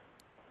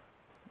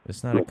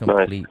 It's not a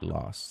complete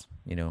loss,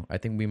 you know. I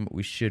think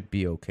we should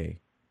be okay.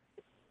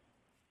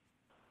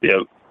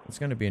 Yep. It's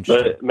going to be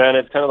interesting. But man,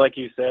 it's kind of like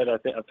you said. I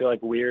feel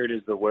like weird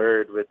is the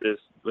word with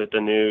the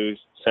new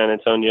San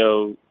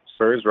Antonio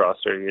Spurs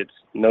roster. It's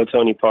no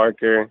Tony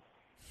Parker.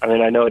 I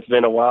mean, I know it's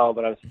been a while,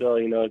 but I'm still,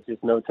 it's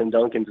just no Tim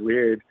Duncan's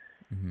weird.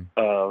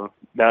 Mm-hmm.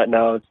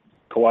 Now it's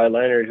Kawhi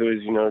Leonard, who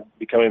is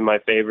becoming my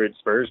favorite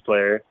Spurs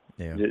player.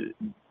 Yeah.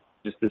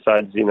 Just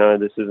decides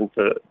this isn't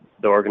the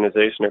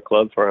organization or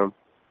club for him.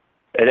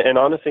 And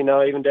honestly,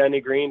 now even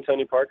Danny Green,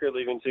 Tony Parker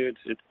leaving too.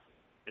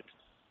 It's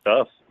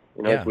tough.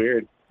 It's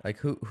weird. Like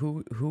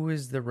who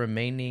is the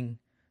remaining?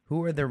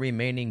 Who are the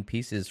remaining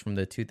pieces from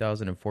the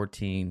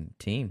 2014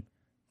 team?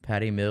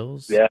 Patty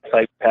Mills. Yeah, it's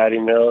like Patty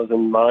Mills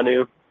and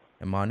Manu.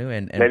 And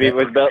maybe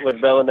with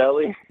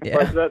Bellinelli. Yeah.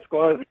 Parts of that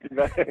squad.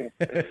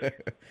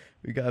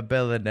 We got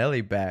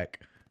Bellinelli back,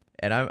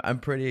 and I'm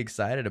pretty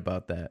excited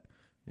about that.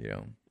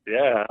 Yeah.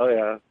 Oh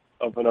yeah.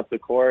 Open up the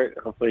court.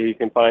 Hopefully he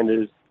can find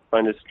his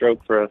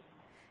stroke for us.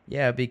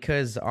 Yeah,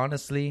 because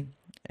honestly,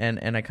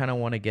 and I kind of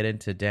want to get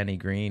into Danny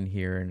Green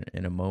here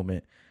in a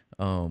moment,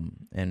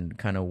 and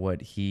kind of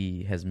what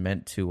he has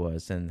meant to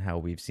us and how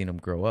we've seen him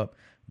grow up.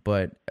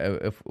 But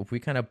if we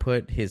kind of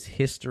put his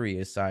history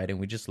aside and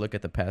we just look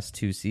at the past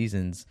 2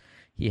 seasons,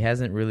 he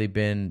hasn't really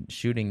been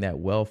shooting that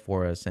well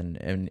for us.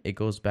 And it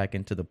goes back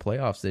into the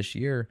playoffs this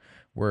year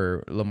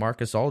where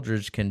LaMarcus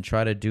Aldridge can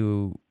try to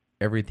do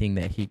everything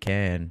that he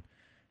can.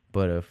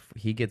 But if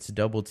he gets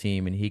double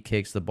teamed and he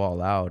kicks the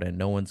ball out and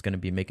no one's going to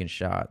be making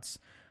shots,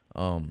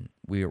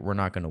 we're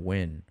not going to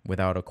win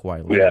without a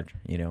Kawhi Leonard,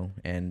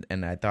 And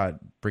I thought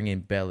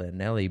bringing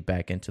Bellinelli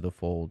back into the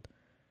fold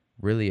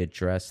really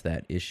addressed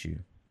that issue.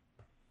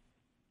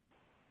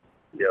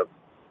 Yep.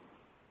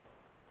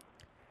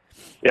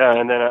 Yeah,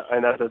 and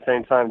at the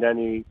same time,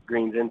 Danny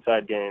Green's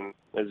inside game,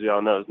 as we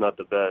all know, is not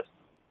the best.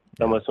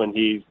 It's almost when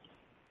he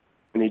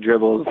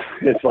dribbles,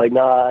 it's like,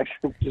 nah,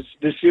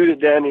 just shoot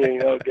it, Danny.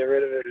 Get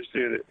rid of it or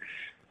shoot it.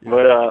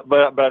 But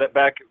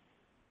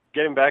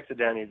getting back to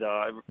Danny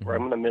though, I'm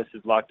gonna miss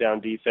his lockdown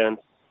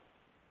defense.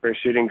 For a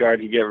shooting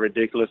guard, he'd get a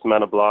ridiculous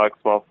amount of blocks,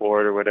 small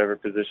forward or whatever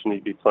position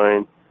he'd be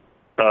playing.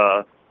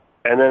 And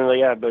then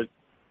but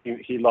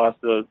he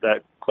lost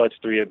that clutch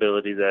 3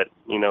 ability that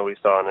we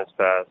saw in his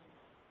past.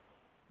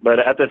 But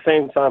at the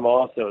same time,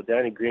 also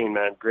Danny Green,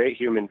 man, great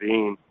human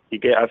being.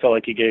 I felt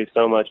like he gave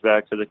so much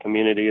back to the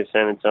community of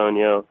San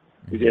Antonio.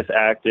 He's just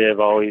active,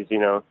 always,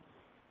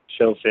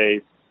 show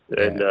face,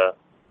 and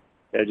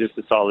just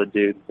a solid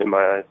dude in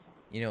my eyes.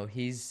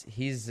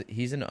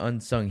 He's an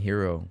unsung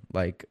hero,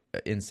 like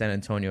in San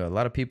Antonio. A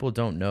lot of people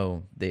don't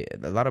know.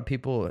 A lot of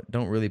people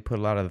don't really put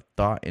a lot of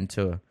thought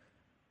into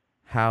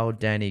how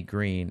Danny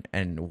Green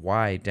and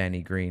why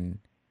Danny Green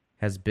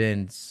has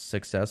been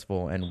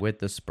successful and with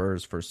the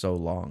Spurs for so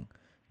long,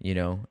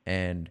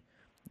 and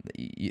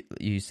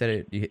you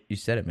said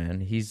it,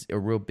 man. He's a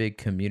real big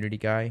community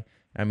guy.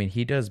 I mean,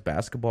 he does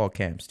basketball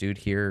camps, dude,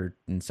 here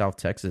in South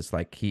Texas.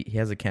 Like he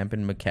has a camp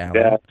in McAllen.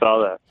 Yeah, I saw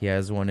that. He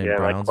has one in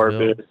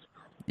Brownsville.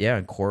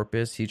 In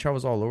Corpus. He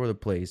travels all over the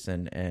place,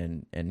 and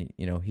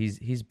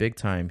he's big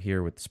time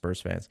here with the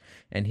Spurs fans.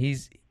 And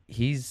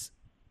he's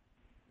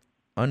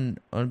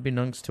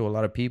unbeknownst to a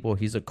lot of people,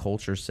 he's a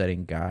culture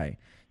setting guy.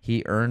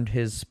 He earned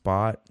his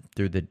spot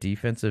through the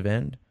defensive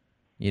end.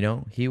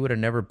 He would have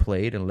never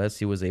played unless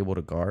he was able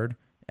to guard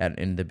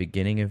in the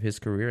beginning of his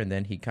career, and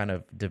then he kind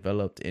of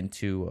developed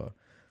into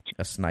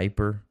a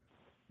sniper,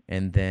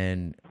 and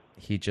then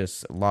he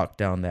just locked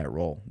down that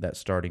role, that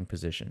starting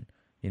position,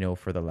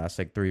 for the last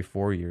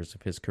 3-4 years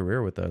of his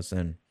career with us.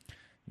 And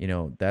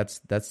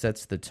that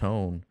sets the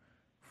tone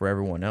for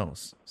everyone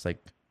else. It's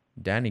like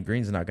Danny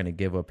Green's not going to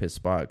give up his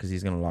spot because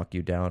he's going to lock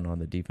you down on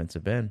the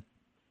defensive end.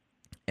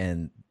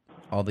 And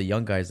all the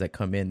young guys that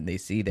come in, they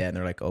see that and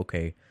they're like,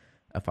 okay,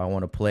 if I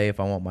want to play, if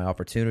I want my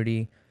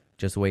opportunity,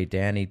 just the way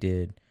Danny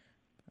did,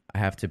 I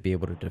have to be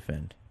able to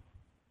defend.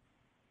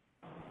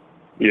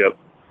 Yep.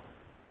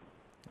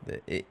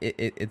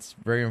 It's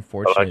very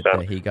unfortunate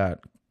that he got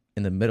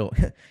in the middle.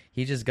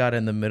 He just got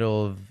in the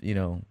middle of,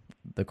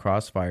 the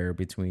crossfire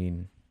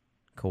between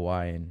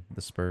Kawhi and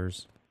the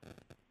Spurs.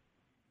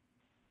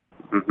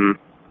 Mm-hmm.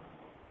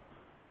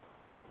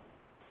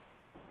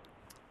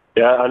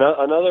 Yeah,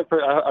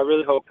 I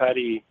really hope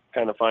Patty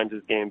kind of finds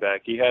his game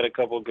back. He had a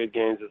couple of good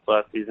games this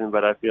last season,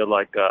 but I feel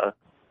like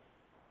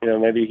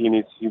maybe he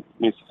needs to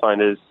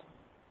find his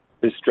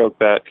stroke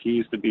back. He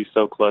used to be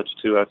so clutch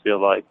too. I feel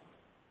like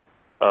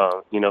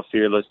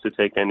fearless to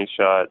take any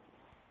shot.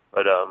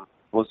 But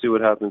we'll see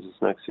what happens this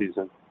next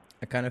season.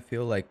 I kind of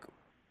feel like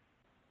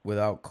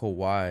without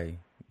Kawhi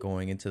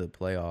going into the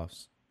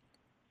playoffs,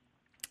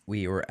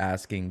 we were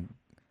asking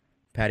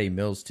Patty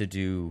Mills to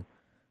do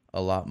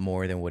a lot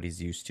more than what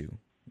he's used to.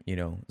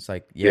 It's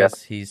like,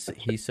 yes, he's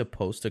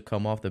supposed to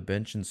come off the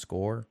bench and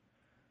score,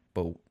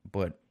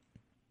 but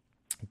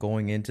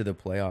going into the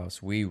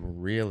playoffs, we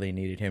really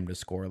needed him to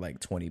score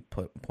 20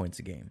 points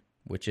a game,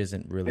 which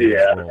isn't really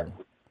his role.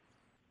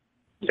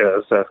 Yeah,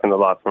 that's asking a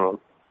lot from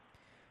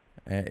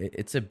him.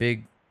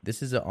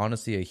 This is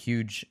honestly a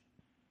huge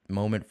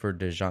moment for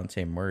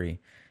DeJounte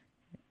Murray.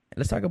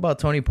 Let's talk about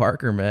Tony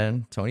Parker,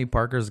 man. Tony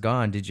Parker's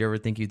gone. Did you ever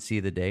think you'd see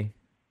the day?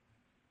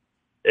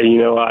 You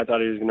know, I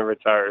thought he was going to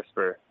retire a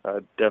Spur. I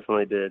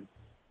definitely did.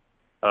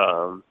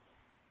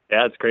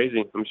 Yeah, it's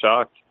crazy. I'm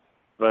shocked.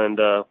 But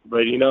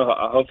you know,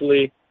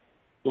 hopefully,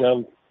 you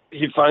know,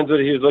 he finds what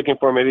he was looking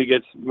for. Maybe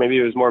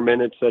it was more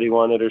minutes that he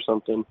wanted or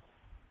something.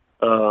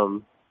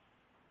 But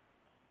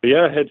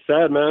yeah, it's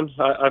sad, man.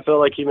 I feel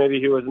like he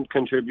wasn't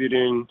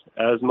contributing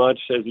as much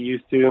as he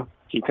used to.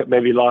 He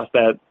maybe lost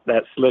that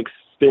slick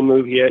spin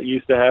move he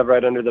used to have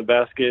right under the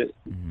basket.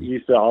 He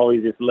used to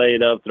always just lay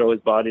it up, throw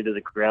his body to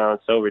the ground.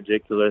 So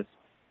ridiculous.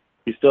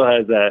 He still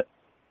has that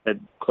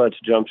clutch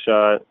jump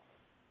shot.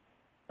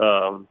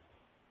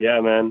 Yeah,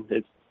 man,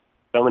 it's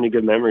so many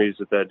good memories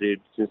with that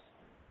dude. It's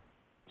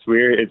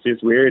weird. It's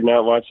just weird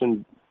not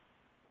watching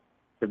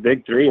the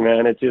big three,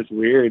 man. It's just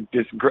weird.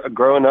 Just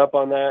growing up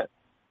on that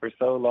for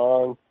so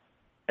long,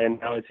 and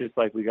now it's just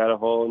like we got a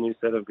whole new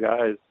set of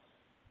guys.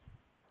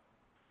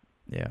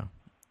 Yeah.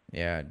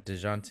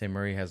 DeJounte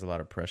Murray has a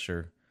lot of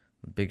pressure,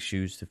 big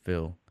shoes to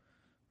fill.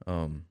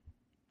 You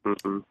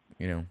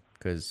know,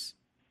 because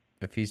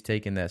if he's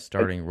taking that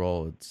starting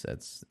role,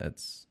 that's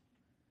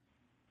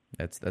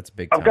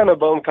big time. I'm kind of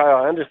bummed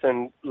Kyle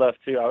Anderson left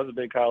too. I was a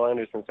big Kyle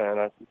Anderson fan.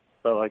 I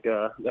felt like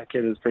that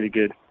kid is pretty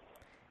good.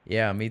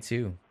 Yeah, me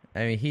too.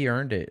 I mean, he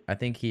earned it. I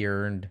think he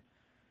earned,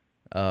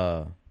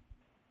 you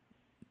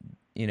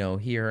know,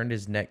 he earned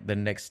the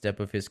next step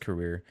of his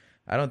career.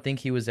 I don't think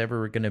he was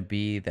ever going to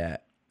be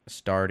that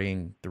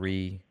starting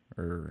three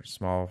or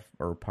small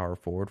or power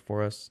forward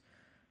for us.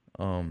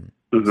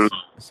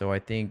 So I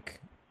think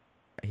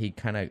he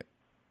kind of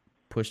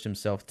pushed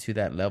himself to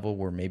that level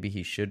where maybe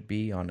he should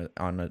be on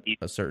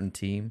a certain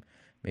team.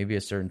 Maybe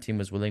a certain team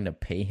was willing to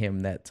pay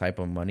him that type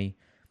of money,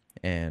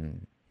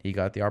 and he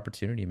got the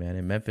opportunity, man.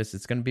 In Memphis,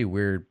 it's gonna be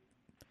weird.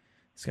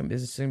 It's gonna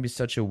be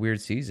such a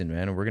weird season,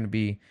 man. We're gonna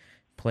be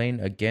playing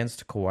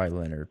against Kawhi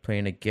Leonard,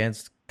 playing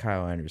against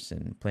Kyle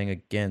Anderson, playing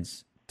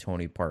against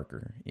Tony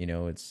Parker. You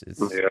know, it's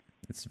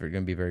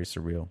gonna be very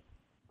surreal.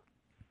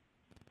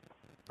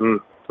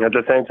 At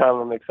the same time,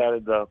 I'm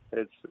excited though.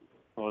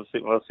 We'll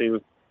see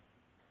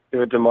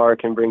what DeMar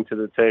can bring to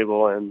the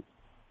table, and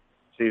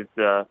see if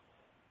the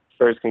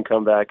Spurs can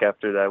come back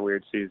after that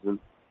weird season.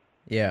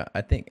 Yeah,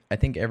 I think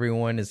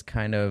everyone is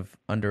kind of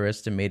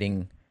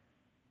underestimating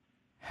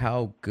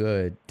how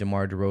good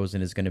DeMar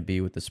DeRozan is going to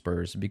be with the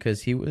Spurs,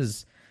 because he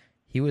was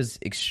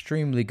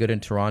extremely good in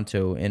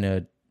Toronto in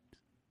a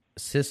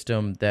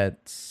system that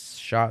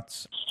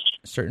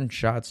certain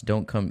shots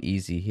don't come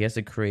easy. He has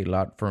to create a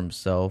lot for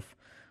himself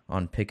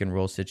on pick and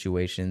roll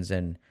situations,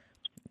 and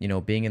you know,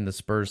 being in the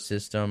Spurs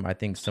system, I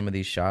think some of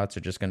these shots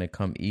are just going to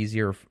come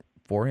easier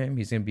for him.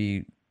 He's going to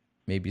be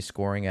maybe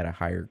scoring at a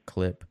higher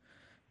clip,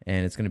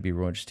 and it's going to be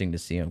real interesting to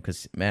see him.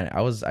 Because, man,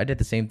 I did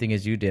the same thing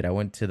as you did. I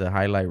went to the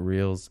highlight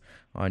reels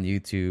on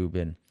YouTube,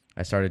 and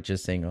I started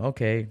just saying,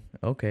 okay.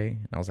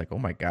 And I was like, oh,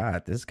 my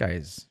God, this guy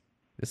is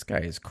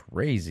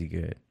crazy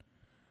good.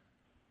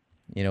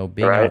 You know,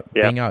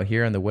 being out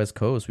here on the West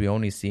Coast, we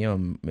only see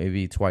him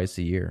maybe twice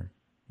a year,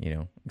 you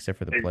know, except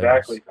for the playoffs.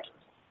 Exactly.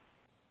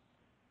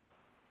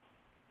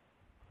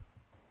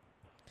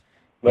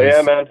 But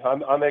yeah, man,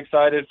 I'm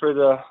excited for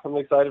the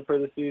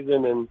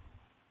season, and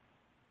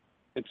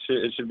it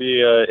should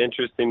be an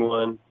interesting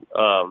one.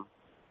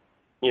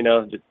 You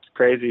know, it's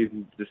crazy,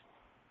 just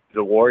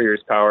the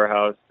Warriors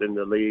powerhouse in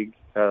the league.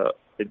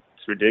 It's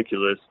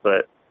ridiculous,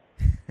 but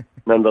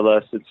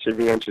nonetheless, it should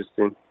be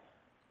interesting.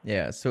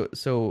 Yeah.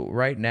 So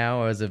right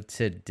now, as of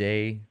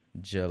today,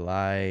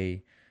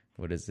 July,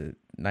 what is it,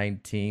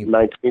 19th?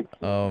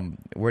 19th.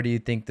 Where do you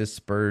think the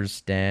Spurs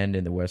stand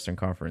in the Western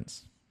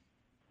Conference?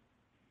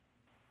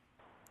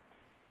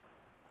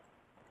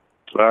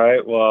 All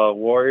right. Well,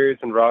 Warriors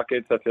and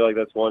Rockets, I feel like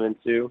that's 1 and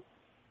 2.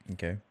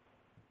 Okay.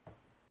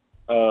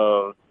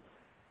 I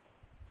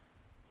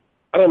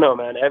don't know,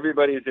 man.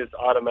 Everybody's just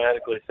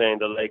automatically saying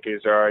the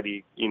Lakers are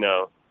already, you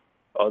know,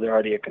 they're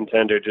already a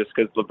contender just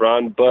because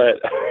LeBron.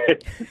 But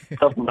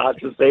tough not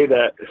to say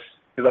that,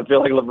 because I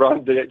feel like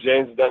LeBron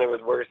James has done it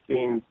with worse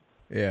teams.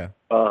 Yeah.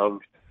 So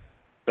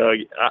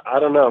I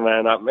don't know,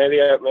 man.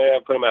 Maybe I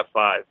put him at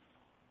 5.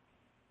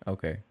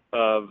 Okay.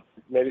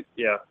 Maybe,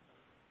 yeah.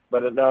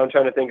 But now I'm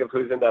trying to think of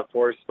who's in that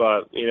 4th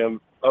spot. You know,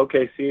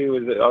 OKC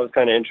was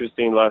kind of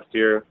interesting last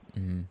year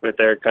with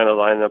their kind of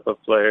lineup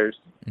of players.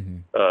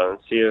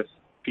 CF,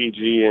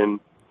 PG, and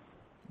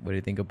what do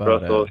you think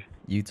about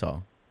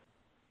Utah?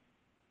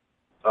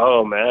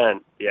 Oh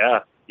man, yeah,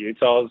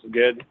 Utah's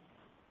good.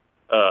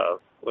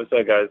 What's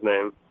that guy's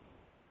name?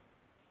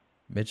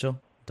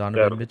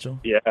 Donovan Mitchell.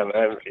 Yeah,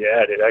 man.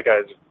 Yeah, dude, that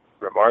guy's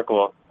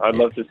remarkable. I'd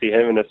love to see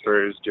him in a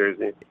Spurs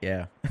jersey.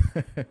 Yeah.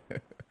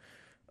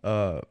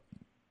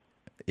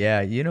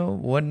 Yeah, you know,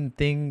 one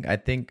thing I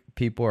think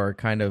people are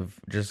kind of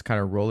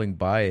rolling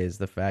by is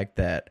the fact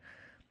that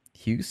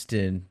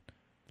Houston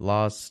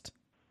lost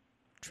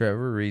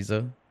Trevor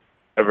Ariza.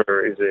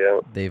 Yeah.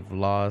 They've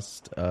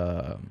lost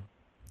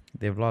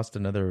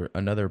another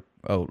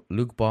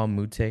Luke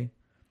Baum-Mute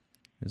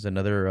is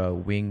another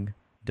wing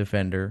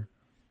defender,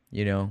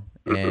 you know.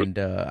 And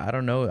I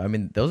don't know. I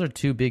mean, those are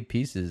 2 big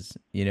pieces,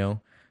 you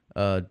know.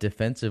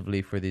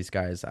 defensively for these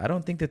guys. I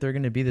don't think that they're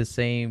going to be the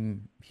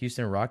same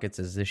Houston Rockets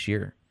as this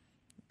year.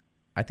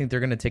 I think they're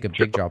going to take a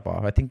big drop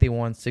off. I think they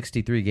won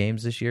 63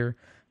 games this year.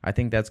 I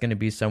think that's going to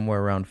be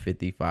somewhere around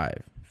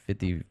 55,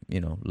 50,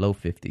 low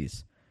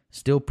 50s.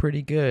 Still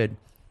pretty good,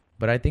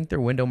 but I think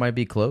their window might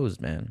be closed,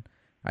 man.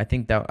 I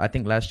think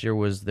last year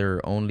was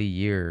their only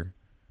year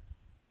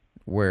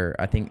where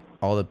I think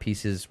all the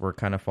pieces were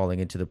kind of falling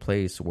into the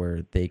place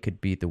where they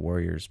could beat the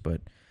Warriors.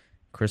 But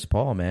Chris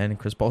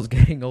Paul's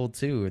getting old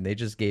too, and they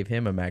just gave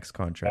him a max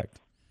contract.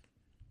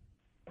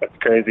 That's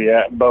crazy,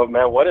 yeah. But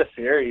man, what a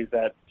series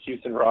that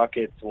Houston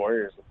Rockets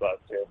Warriors was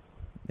last year.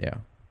 Yeah,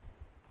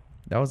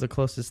 that was the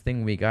closest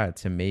thing we got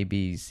to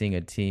maybe seeing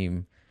a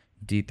team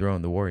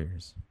dethrone the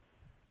Warriors.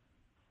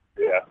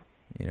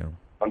 Yeah,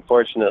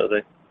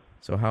 unfortunately.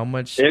 So how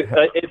much?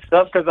 It's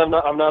tough because I'm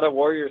not a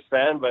Warriors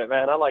fan, but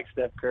man, I like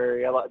Steph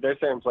Curry. There's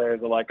certain players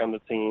I like on the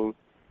team,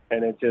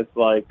 and it's just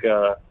like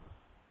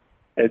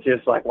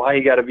why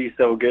you got to be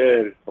so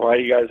good? Why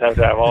do you guys have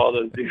to have all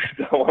those dudes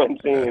on one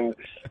team?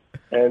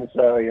 And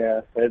so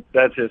yeah,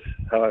 that's just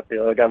how I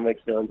feel. I got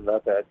mixed feelings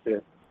about that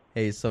too.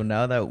 Hey, so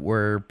now that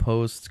we're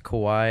post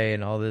Kawhi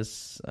and all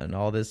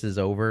this is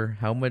over,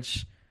 how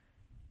much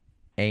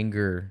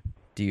anger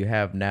do you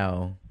have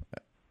now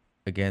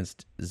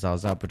against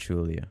Zaza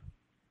Pachulia?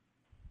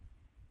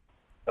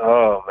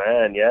 Oh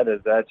man, yeah.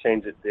 Does that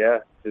change it? Yeah.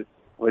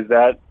 Was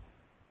that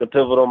the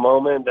pivotal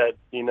moment that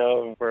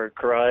where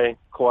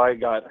Kawhi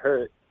got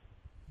hurt,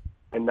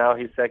 and now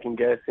he's second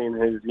guessing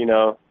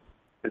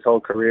his whole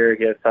career?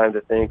 He has time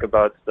to think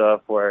about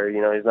stuff where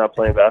he's not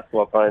playing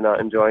basketball, probably not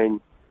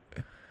enjoying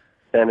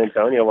San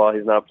Antonio while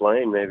he's not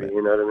playing. Maybe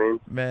you know what I mean.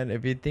 Man,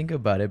 if you think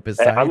about it,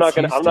 besides I'm not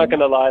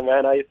gonna lie,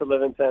 man. I used to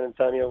live in San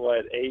Antonio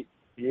 8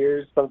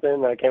 years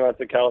something. I came out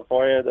to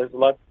California. There's a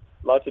lot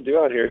to do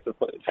out here. It's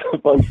a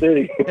fun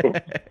city.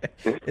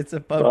 It's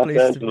a fun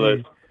place to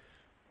be.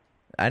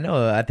 I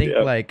know. I think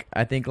like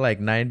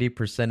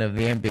 90% of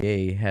the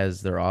NBA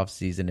has their off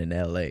season in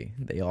LA.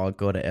 They all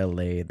go to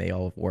LA. They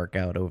all work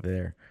out over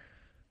there.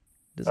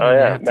 Oh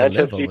yeah,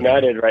 Manchester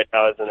United right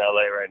now is in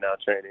LA right now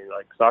training.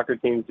 Like soccer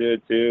teams do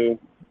it too.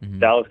 Mm-hmm.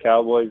 Dallas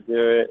Cowboys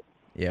do it.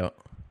 Yep,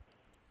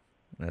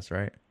 that's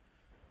right.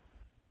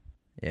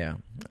 Yeah,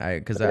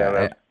 I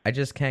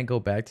just can't go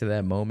back to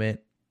that moment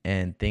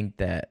and think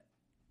that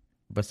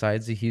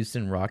besides the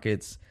Houston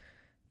Rockets,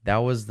 that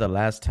was the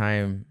last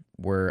time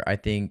where I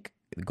think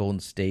Golden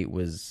State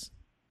was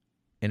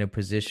in a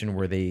position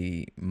where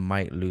they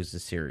might lose the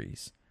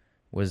series.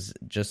 Was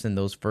just in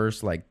those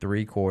first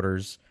 3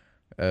 quarters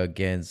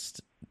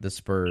against the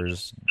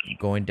Spurs,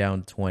 going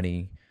down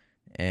 20,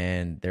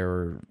 and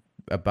they're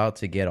about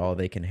to get all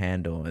they can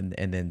handle, and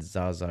then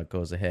Zaza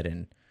goes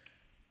ahead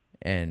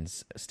and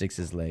sticks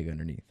his leg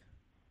underneath,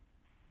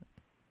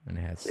 and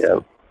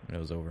it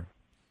was over.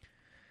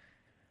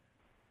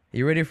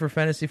 You ready for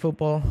fantasy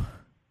football,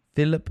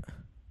 Philip?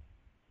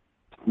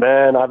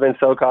 Man, I've been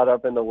so caught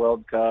up in the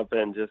World Cup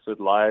and just with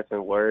life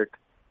and work.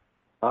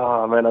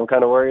 Oh man, I'm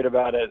kind of worried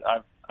about it.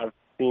 I've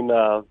seen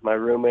my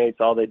roommates,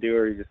 all they do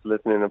are just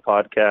listening to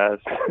podcasts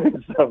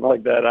and stuff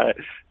like that. I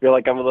feel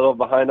like I'm a little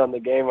behind on the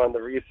game on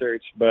the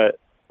research, but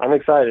I'm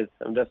excited.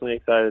 I'm definitely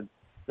excited.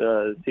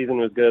 The season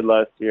was good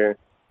last year.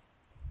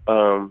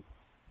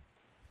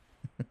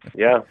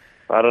 Yeah,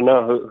 I don't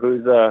know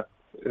who's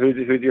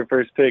your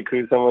first pick.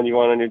 Who's someone you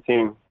want on your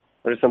team?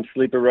 What are some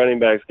sleeper running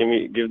backs?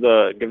 Give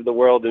the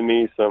world and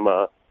me some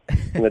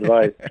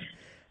advice.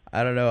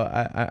 I don't know.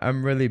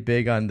 I'm really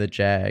big on the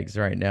Jags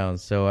right now,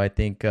 so I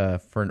think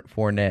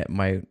Fournette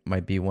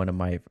might be one of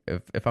my.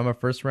 If I'm a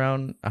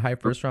high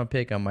first round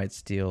pick, I might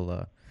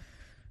steal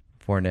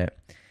Fournette.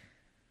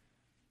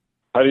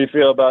 How do you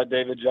feel about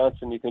David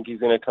Johnson? You think he's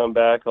going to come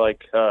back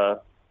like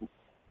that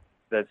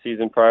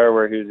season prior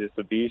where he was just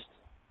a beast?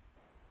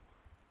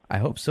 I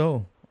hope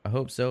so.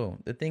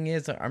 The thing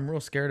is, I'm real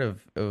scared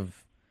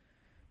of.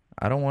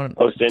 I don't want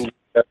post-injury.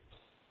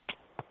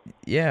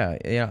 Yeah.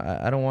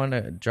 I don't want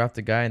to draft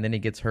a guy and then he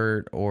gets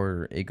hurt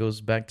or it goes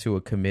back to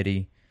a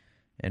committee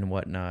and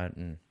whatnot.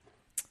 And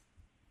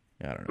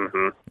I don't know.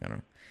 Mm-hmm. I don't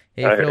know.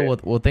 Hey, Phil.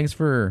 Well, thanks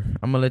for.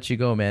 I'm gonna let you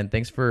go, man.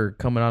 Thanks for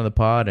coming on the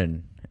pod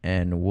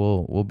and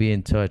we'll be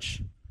in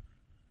touch.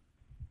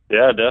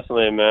 Yeah,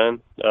 definitely, man.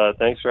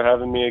 Thanks for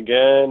having me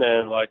again.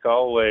 And like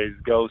always,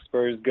 go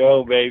Spurs,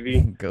 go,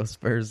 baby. Go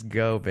Spurs,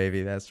 go,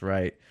 baby. That's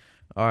right.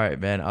 All right,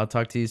 man. I'll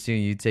talk to you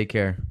soon. You take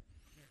care.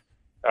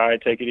 All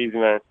right, take it easy,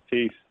 man.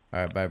 Peace. All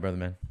right, bye, brother,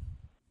 man.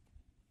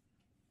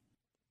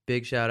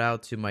 Big shout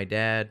out to my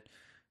dad,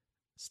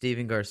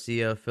 Steven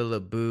Garcia,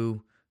 Philip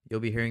Boo. You'll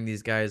be hearing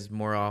these guys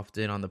more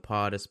often on the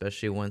pod,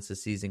 especially once the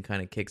season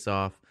kind of kicks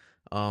off.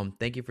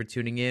 Thank you for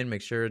tuning in.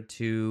 Make sure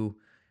to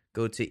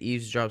go to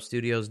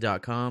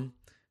eavesdropstudios.com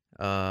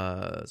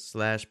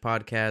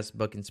 /podcast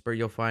Buck and Spur.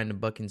 You'll find the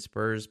Buck and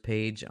Spurs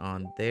page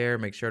on there.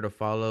 Make sure to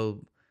follow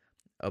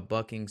a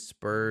Bucking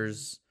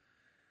Spurs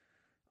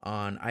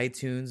on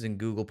iTunes and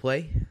Google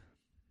Play.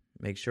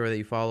 Make sure that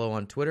you follow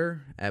on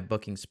Twitter at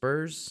Bucking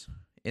Spurs,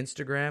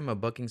 Instagram, a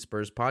Bucking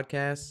Spurs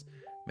podcast.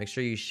 Make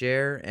sure you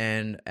share,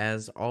 and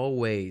as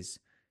always,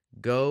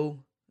 Go,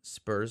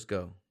 Spurs,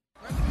 go.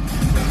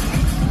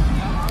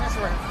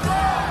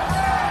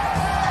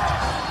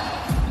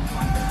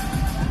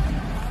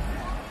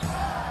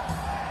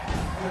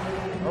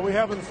 Are we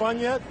having fun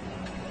yet?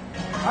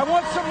 I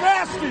want some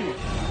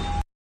nasty!